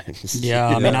sometimes. Yeah,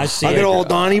 I mean, I see Look at old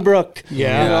Donnybrook.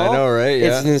 Yeah. I know, right?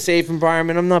 Yeah. It's in a safe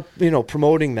environment. I'm not,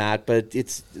 promoting that, but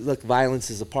violence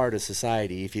is a part of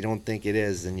society. If you don't think it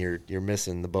is, then you're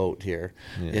missing the boat here.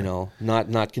 Yeah.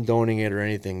 Not condoning it or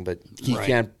anything, but you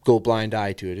can't go blind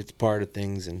eye to it. It's part of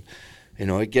things, and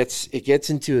it gets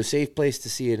into a safe place to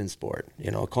see it in sport.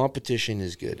 Competition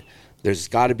is good. There's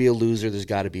got to be a loser. There's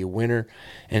got to be a winner,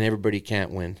 and everybody can't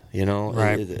win.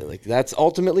 Like that's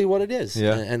ultimately what it is.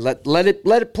 Yeah. And let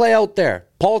it play out there.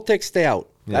 Politics stay out.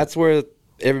 Yeah. That's where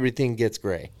everything gets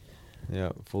gray.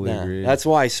 Yeah, fully agree. That's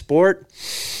why sport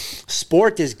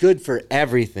is good for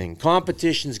everything.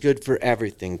 Competition's good for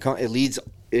everything. It leads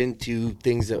into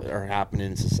things that are happening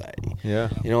in society. Yeah.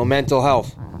 Mental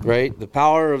health, right? The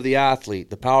power of the athlete,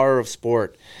 the power of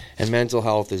sport, and mental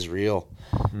health is real.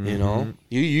 Mm-hmm.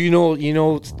 You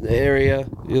know the area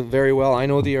very well. I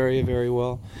know the area very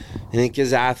well. I think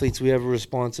as athletes we have a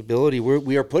responsibility.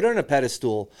 We are put on a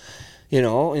pedestal,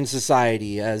 in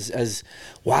society as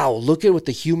wow, look at what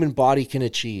the human body can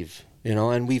achieve.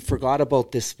 And we forgot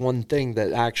about this one thing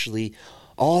that actually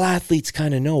all athletes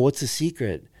kind of know. What's the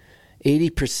secret?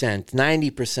 80%,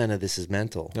 90% of this is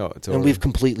mental. Oh, totally. And we've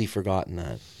completely forgotten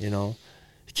that,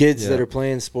 Kids that are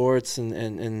playing sports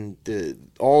and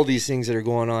all these things that are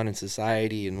going on in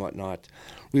society and whatnot,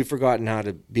 we've forgotten how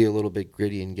to be a little bit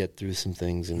gritty and get through some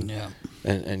things. And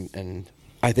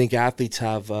I think athletes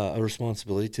have a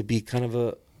responsibility to be kind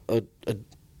of a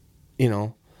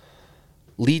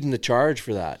leading the charge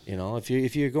for that.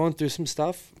 If you're going through some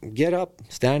stuff, get up,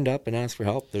 stand up, and ask for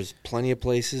help. There's plenty of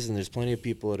places, and there's plenty of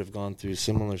people that have gone through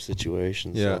similar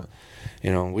situations. Yeah.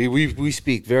 So, we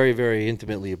speak very, very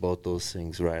intimately about those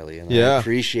things, Riley, and I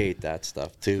appreciate that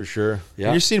stuff too. For sure. Yeah.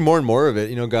 And you're seeing more and more of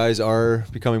it. Guys are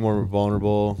becoming more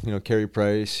vulnerable. Carey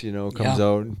Price, comes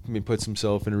out, puts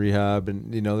himself in rehab,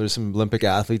 and there's some Olympic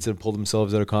athletes that pull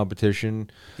themselves out of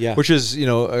competition. Yeah. Which is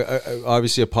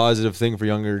obviously a positive thing for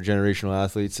younger generational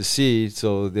athletes to see,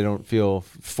 so they don't feel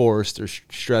forced or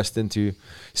stressed into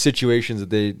situations that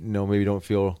they maybe don't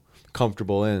feel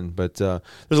comfortable in. But there's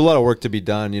a lot of work to be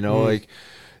done. Like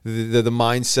the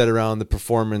mindset around the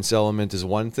performance element is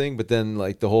one thing, but then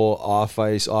like the whole off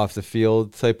ice, off the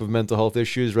field type of mental health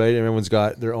issues, right? Everyone's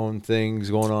got their own things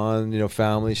going on,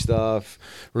 family stuff,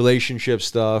 relationship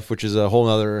stuff, which is a whole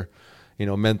other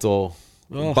mental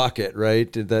bucket,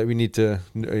 right? That we need to,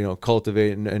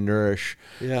 cultivate and nourish.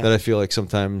 Yeah. That I feel like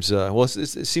sometimes,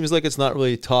 it seems like it's not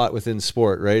really taught within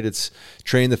sport, right? It's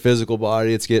train the physical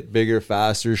body, it's get bigger,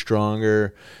 faster,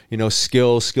 stronger,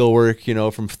 skill work,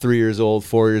 from 3 years old,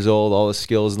 4 years old, all the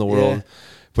skills in the world. Yeah.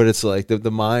 But it's like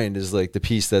the mind is like the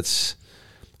piece that's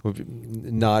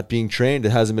not being trained. It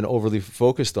hasn't been overly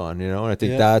focused on, and I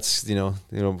think that's,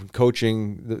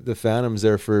 coaching the Phantoms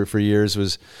there for years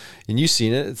was, and you've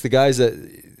seen it. It's the guys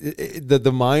that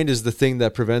the mind is the thing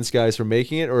that prevents guys from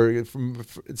making it, or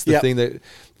it's the thing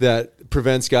that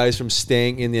prevents guys from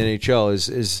staying in the NHL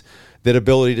is that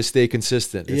ability to stay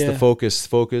consistent. It's the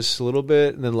focus a little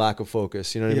bit, and then lack of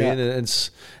focus. You know what I mean?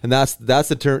 And that's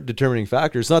the determining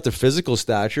factor. It's not their physical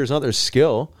stature. It's not their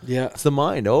skill. Yeah, it's the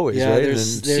mind always. Yeah, right.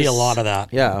 There's see a lot of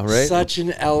that. Yeah, right. Such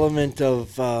an element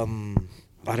of I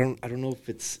don't know if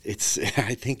it's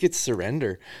I think it's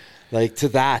surrender. Like to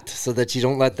that, so that you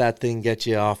don't let that thing get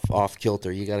you off kilter.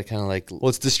 You got to kind of like. Well,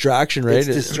 it's distraction, right? It's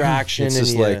distraction. It's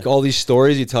just like all these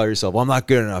stories you tell yourself. Well, I'm not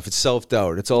good enough. It's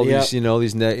self-doubt. It's all these,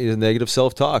 these negative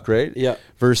self-talk, right? Yeah.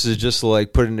 Versus just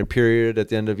like putting a period at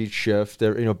the end of each shift.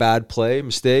 Bad play,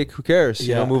 mistake. Who cares?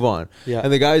 Move on. Yeah.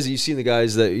 And the guys that you've seen, the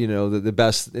guys that the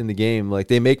best in the game, like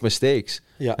they make mistakes.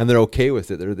 Yeah. And they're okay with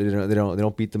it. They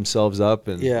don't beat themselves up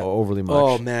and overly much.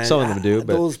 Oh man, some of them do.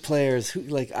 But those players who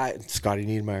Scotty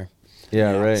Niedermayer.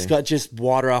 Yeah, right. Scott just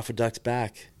water off a duck's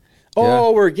back.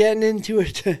 Oh, we're getting into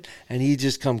it, and he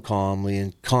just come calmly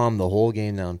and calm the whole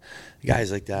game down. Guys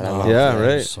like that, I love. Yeah,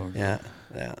 that. right. So yeah.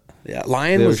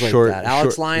 Lyon was like that.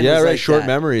 Alex Lyon. Yeah, was right. Like short that.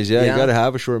 memories. Yeah, you got to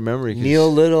have a short memory.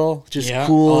 Neil Little, just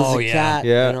cool as a cat.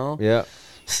 Yeah, yeah.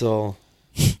 So.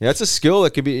 Yeah, it's a skill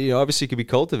that could be obviously could be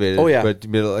cultivated. Oh yeah, but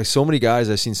like so many guys,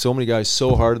 I've seen so many guys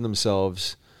so hard on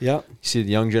themselves. Yeah, you see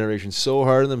the young generation so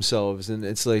hard on themselves, and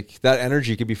it's like that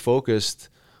energy could be focused.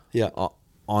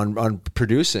 On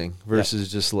producing versus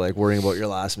just like worrying about your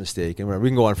last mistake. And we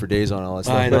can go on for days on all that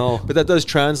stuff. I know. But that does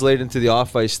translate into the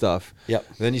off-ice stuff.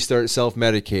 Yep. Then you start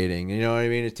self-medicating. You know what I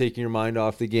mean? It's taking your mind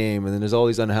off the game. And then there's all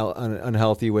these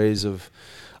unhealthy ways of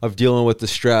dealing with the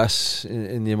stress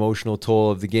and the emotional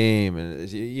toll of the game. And,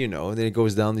 then it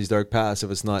goes down these dark paths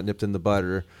if it's not nipped in the bud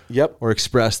or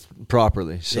expressed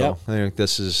properly. So I think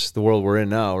this is the world we're in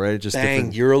now, right? Just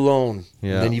bang, you're alone.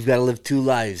 Yeah. And then you've got to live two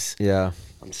lives. Yeah.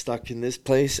 I'm stuck in this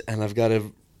place, and I've got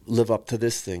to live up to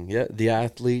this thing. Yeah, the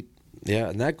athlete. Yeah,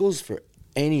 and that goes for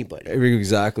anybody.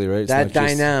 Exactly right. It's that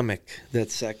dynamic, that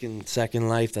second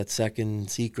life, that second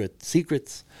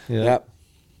secrets. Yeah.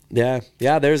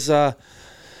 There's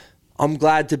I'm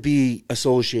glad to be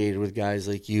associated with guys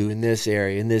like you in this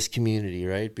area, in this community,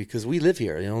 right? Because we live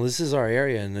here. This is our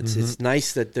area, and it's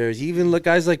nice that there's even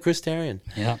guys like Chris Therien.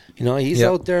 Yeah, he's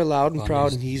out there loud and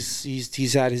proud, and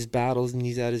he's had his battles and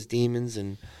he's had his demons,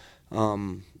 and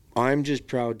I'm just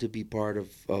proud to be part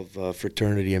of a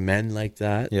fraternity of men like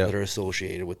that that are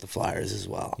associated with the Flyers as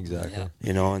well. Exactly.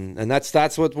 And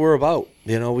that's what we're about.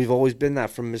 We've always been that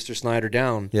from Mr. Snyder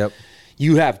down. Yep.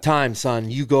 You have time,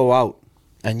 son. You go out.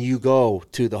 And you go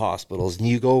to the hospitals and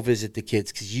you go visit the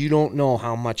kids because you don't know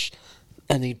how much.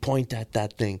 And he'd point at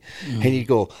that thing and he'd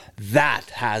go, that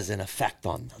has an effect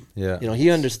on them. Yeah.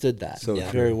 He understood that so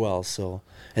very well. So,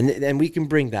 and we can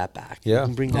bring that back. Yeah. We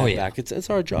can bring that back. It's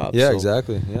our job. Yeah, so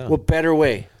exactly. Yeah. What better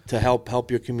way to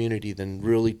help your community than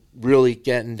really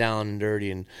getting down and dirty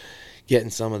and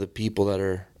getting some of the people that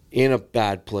are in a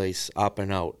bad place up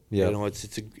and out. Yeah.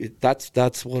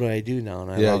 That's what I do now,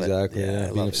 and I love exactly. it. Yeah, I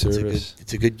being love of it. service.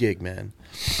 It's a good gig, man.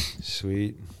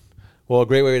 Sweet. Well, a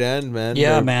great way to end, man.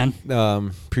 Yeah, man.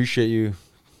 Appreciate you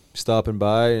stopping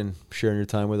by and sharing your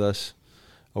time with us.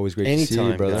 Always great to see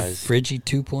you, brother. Guys. Friggy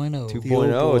 2.0.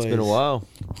 2.0. It's been a while.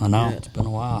 I know. It's been a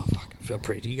while. Fuck, I feel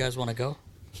pretty. Do you guys want to go?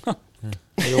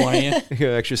 Either one of you? You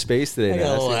got extra space today. I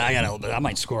got a little bit. I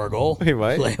might score a goal. You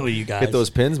might. Play with you guys. Get those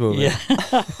pins moving. Yeah.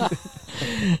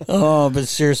 But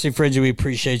seriously, Friggy, we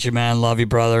appreciate you, man. Love you,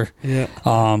 brother. Yeah.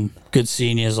 Good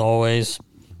seeing you as always.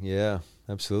 Yeah,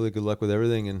 absolutely. Good luck with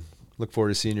everything, and look forward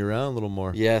to seeing you around a little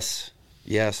more. Yes.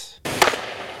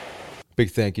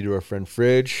 Big thank you to our friend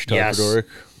Fridge, Todd Fedoruk.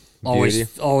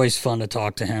 Always fun to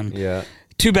talk to him. Yeah.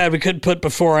 Too bad we couldn't put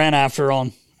before and after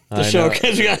on the show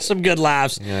because we got some good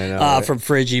laughs from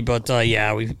Friggy. But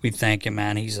we thank him,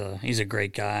 man. He's a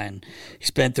great guy, and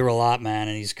he's been through a lot, man,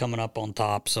 and he's coming up on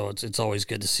top. So it's always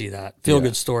good to see that. Feel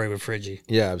good story with Friggy.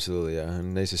 Yeah, absolutely. Yeah,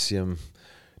 and nice to see him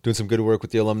doing some good work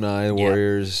with the alumni, the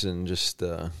Warriors, and just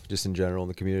in general in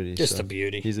the community. Just a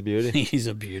beauty. He's a beauty. He's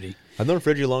a beauty. I've known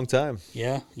Friggy a long time.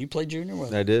 Yeah, you played junior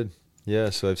with him. I did. Yeah,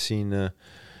 so I've seen the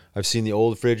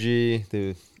old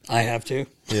Friggy. I have to.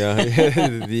 Yeah,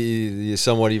 the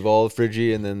somewhat evolved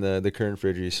Friggy and then the current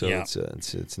Friggy. So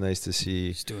it's nice to see.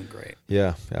 He's doing great.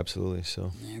 Yeah, absolutely.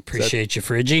 So I appreciate you,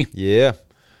 Friggy. Yeah,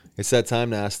 it's that time,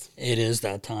 Nast. It is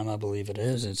that time. I believe it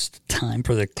is. It's time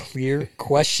for the Clear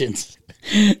Questions.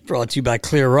 Brought to you by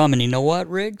Clear Rum. And you know what,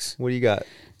 Riggs? What do you got?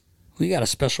 We got a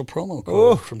special promo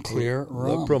code from Clear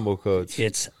Rum. Love promo codes.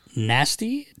 It's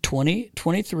Nasty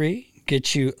 2023.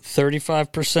 Get you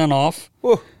 35% off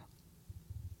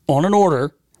on an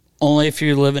order. Only if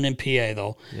you're living in PA,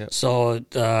 though. Yep. So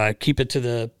keep it to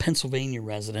the Pennsylvania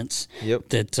residents. Yep.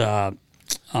 That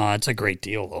it's a great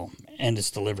deal, though, and it's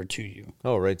delivered to you.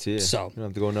 Oh, right to you. So you don't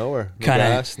have to go nowhere. No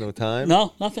gas, no time.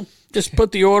 No, nothing. Just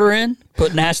put the order in,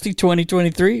 put Nasty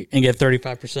 2023, and get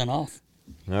 35% off.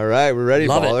 All right, we're ready,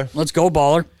 Love Baller. It. Let's go,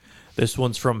 Baller. This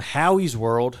one's from Howie's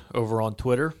World over on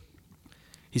Twitter.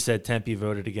 He said Tempe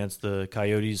voted against the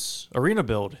Coyotes arena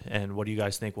build, and what do you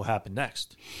guys think will happen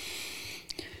next?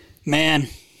 Man,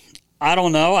 I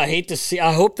don't know. I hate to see.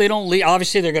 I hope they don't leave.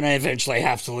 Obviously, they're going to eventually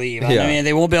have to leave. Yeah. I mean,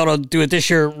 they won't be able to do it this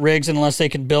year, Riggs, unless they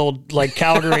can build like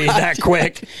Calgary that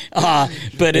quick.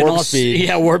 But in warp speed.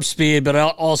 Yeah, warp speed. But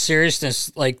all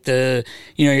seriousness, like you're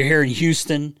here in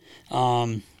Houston.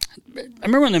 I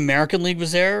remember when the American League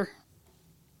was there.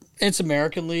 It's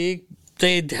American League.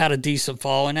 They had a decent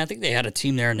following. I think they had a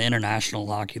team there in the International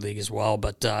Hockey League as well.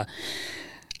 But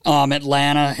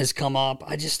Atlanta has come up.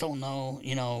 I just don't know.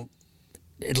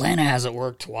 Atlanta hasn't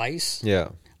worked twice. Yeah.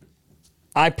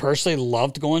 I personally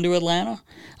loved going to Atlanta,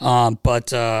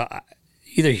 but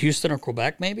either Houston or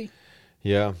Quebec, maybe.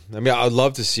 Yeah, I mean, I'd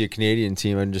love to see a Canadian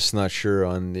team. I'm just not sure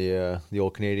on the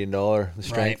old Canadian dollar, the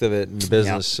strength of it, and the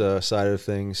business side of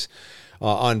things.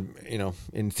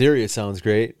 In theory, it sounds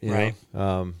great. You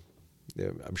know?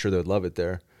 I'm sure they would love it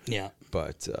there. Yeah,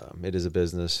 but it is a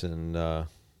business, and I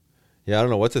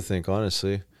don't know what to think,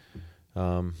 honestly.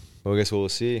 But I guess we'll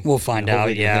see. We'll find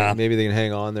out. Yeah, maybe they can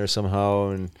hang on there somehow.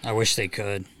 And I wish they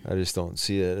could. I just don't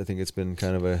see it. I think it's been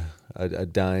kind of a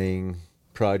dying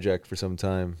project for some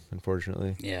time,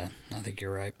 unfortunately. Yeah, I think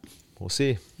you're right. We'll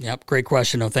see. Yep, great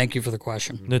question. No, thank you for the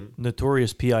question.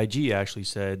 Notorious PIG actually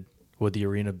said, would the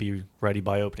arena be ready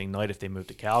by opening night if they moved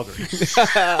to Calgary?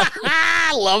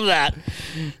 I love that.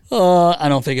 I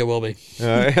don't think it will be.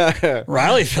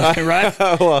 Riley thought,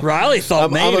 right? Riley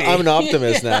thought maybe. I'm an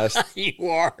optimist, Nast. You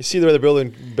are. You see they're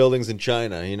building buildings in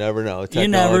China. You never know. You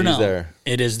never know. There.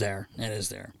 It is there. It is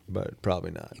there. But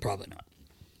probably not. Probably not.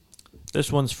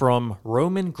 This one's from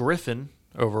Roman Griffin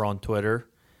over on Twitter.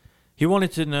 He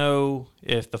wanted to know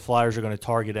if the Flyers are going to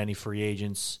target any free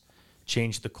agents,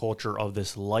 change the culture of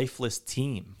this lifeless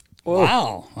team.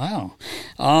 Wow.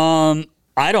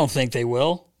 I don't think they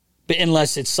will, but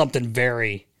unless it's something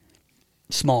very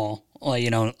small. I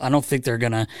don't think they're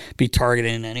going to be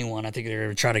targeting anyone. I think they're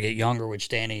going to try to get younger, which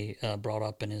Danny brought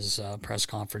up in his press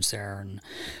conference there.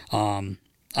 And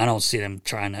I don't see them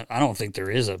trying to – I don't think there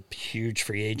is a huge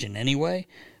free agent anyway,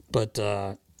 but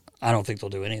I don't think they'll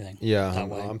do anything. Yeah,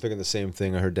 I'm thinking the same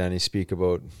thing. I heard Danny speak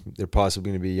about they're possibly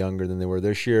going to be younger than they were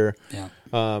this year. Yeah.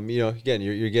 Again,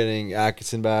 you're getting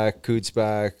Atkinson back, Coots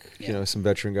back. Yeah. Some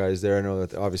veteran guys there. I know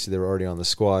that obviously they were already on the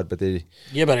squad, but they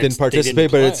didn't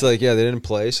participate. But it's like, they didn't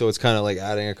play, so it's kind of like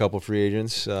adding a couple free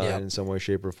agents in some way,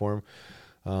 shape, or form.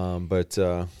 But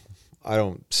I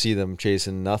don't see them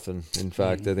chasing nothing. In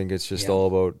fact, I think it's just all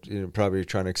about probably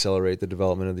trying to accelerate the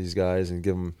development of these guys and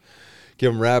give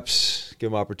them reps,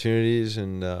 give them opportunities,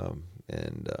 and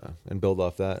build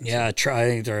off that. Yeah,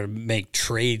 try to make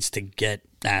trades to get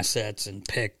assets and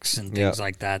picks and things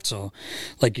like that. So,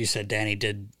 like you said, Danny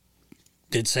did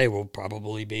say we'll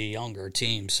probably be a younger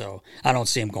team. So I don't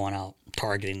see him going out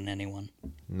targeting anyone.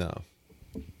 No.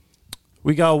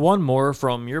 We got one more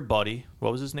from your buddy.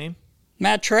 What was his name?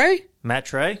 Matt Trey? Matt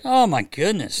Trey? Oh, my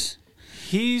goodness.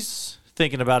 He's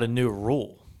thinking about a new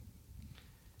rule.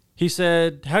 He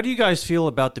said, how do you guys feel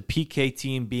about the PK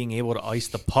team being able to ice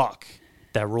the puck?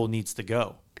 That rule needs to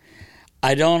go.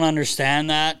 I don't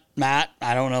understand that, Matt.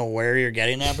 I don't know where you're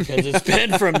getting that because it's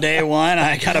been from day one.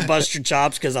 I got to bust your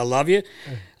chops because I love you.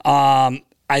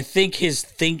 I think his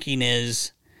thinking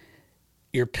is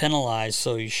you're penalized,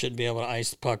 so you should be able to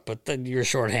ice the puck, but then you're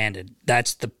shorthanded.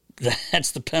 That's the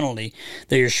penalty,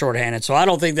 that you're shorthanded. So I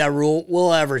don't think that rule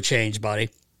will ever change, buddy.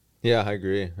 Yeah, I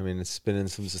agree. I mean, it's been in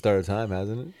since the start of time,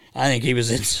 hasn't it? I think he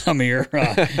was in some of your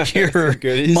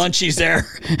munchies there.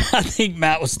 I think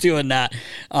Matt was doing that.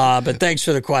 But thanks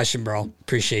for the question, bro.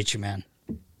 Appreciate you, man.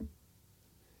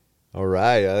 All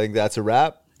right. I think that's a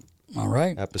wrap. All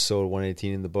right. Episode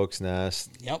 118 in the books,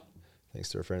 Nast. Yep. Thanks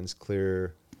to our friends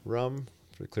Clear Rum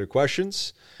for clear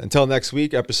questions. Until next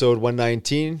week, episode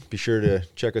 119. Be sure to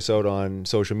check us out on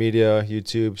social media,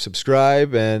 YouTube,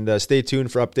 subscribe, and stay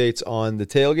tuned for updates on the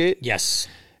tailgate. Yes.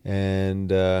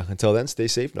 And until then, stay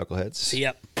safe, knuckleheads. See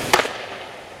ya.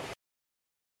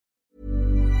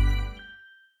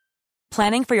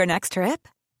 Planning for your next trip?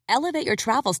 Elevate your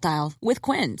travel style with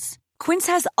Quince. Quince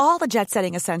has all the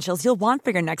jet-setting essentials you'll want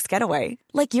for your next getaway,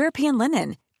 like European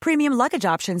linen, premium luggage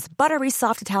options, buttery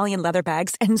soft Italian leather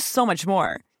bags, and so much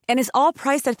more. And is all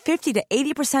priced at 50 to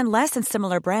 80% less than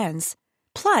similar brands.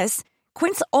 Plus,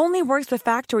 Quince only works with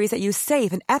factories that use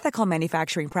safe and ethical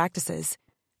manufacturing practices.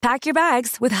 Pack your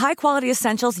bags with high-quality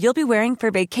essentials you'll be wearing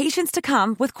for vacations to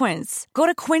come with Quince. Go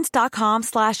to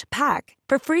quince.com/pack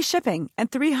for free shipping and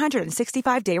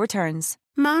 365-day returns.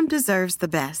 Mom deserves the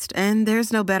best, and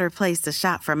there's no better place to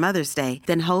shop for Mother's Day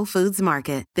than Whole Foods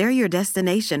Market. They're your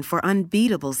destination for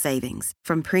unbeatable savings,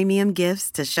 from premium gifts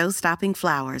to show-stopping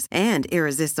flowers and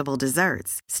irresistible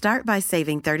desserts. Start by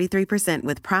saving 33%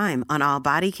 with Prime on all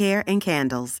body care and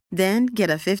candles. Then get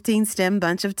a 15-stem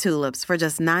bunch of tulips for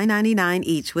just $9.99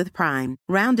 each with Prime.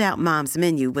 Round out Mom's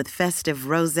menu with festive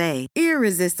rosé,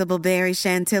 irresistible berry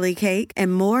chantilly cake,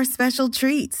 and more special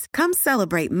treats. Come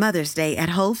celebrate Mother's Day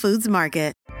at Whole Foods Market.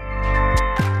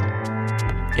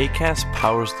 Acast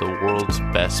powers the world's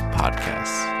best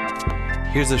podcasts.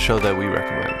 Here's a show that we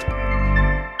recommend.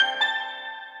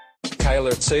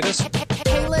 Kayla Itsinas.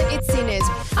 Kayla Itsinas.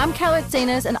 I'm Kayla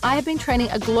Itsinas, and I have been training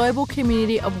a global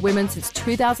community of women since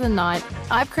 2009.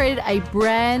 I've created a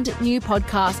brand new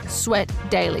podcast, Sweat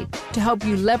Daily, to help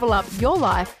you level up your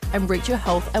life and reach your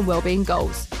health and well-being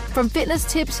goals. From fitness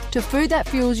tips to food that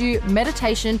fuels you,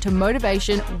 meditation to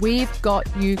motivation, we've got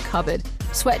you covered.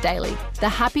 Sweat Daily, the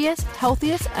happiest,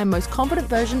 healthiest, and most confident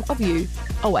version of you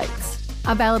awaits.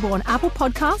 Available on Apple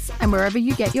Podcasts and wherever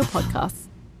you get your podcasts.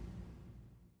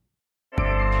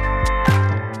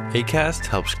 Acast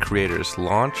helps creators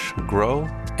launch, grow,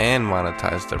 and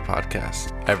monetize their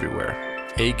podcasts everywhere.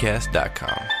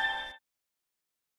 Acast.com.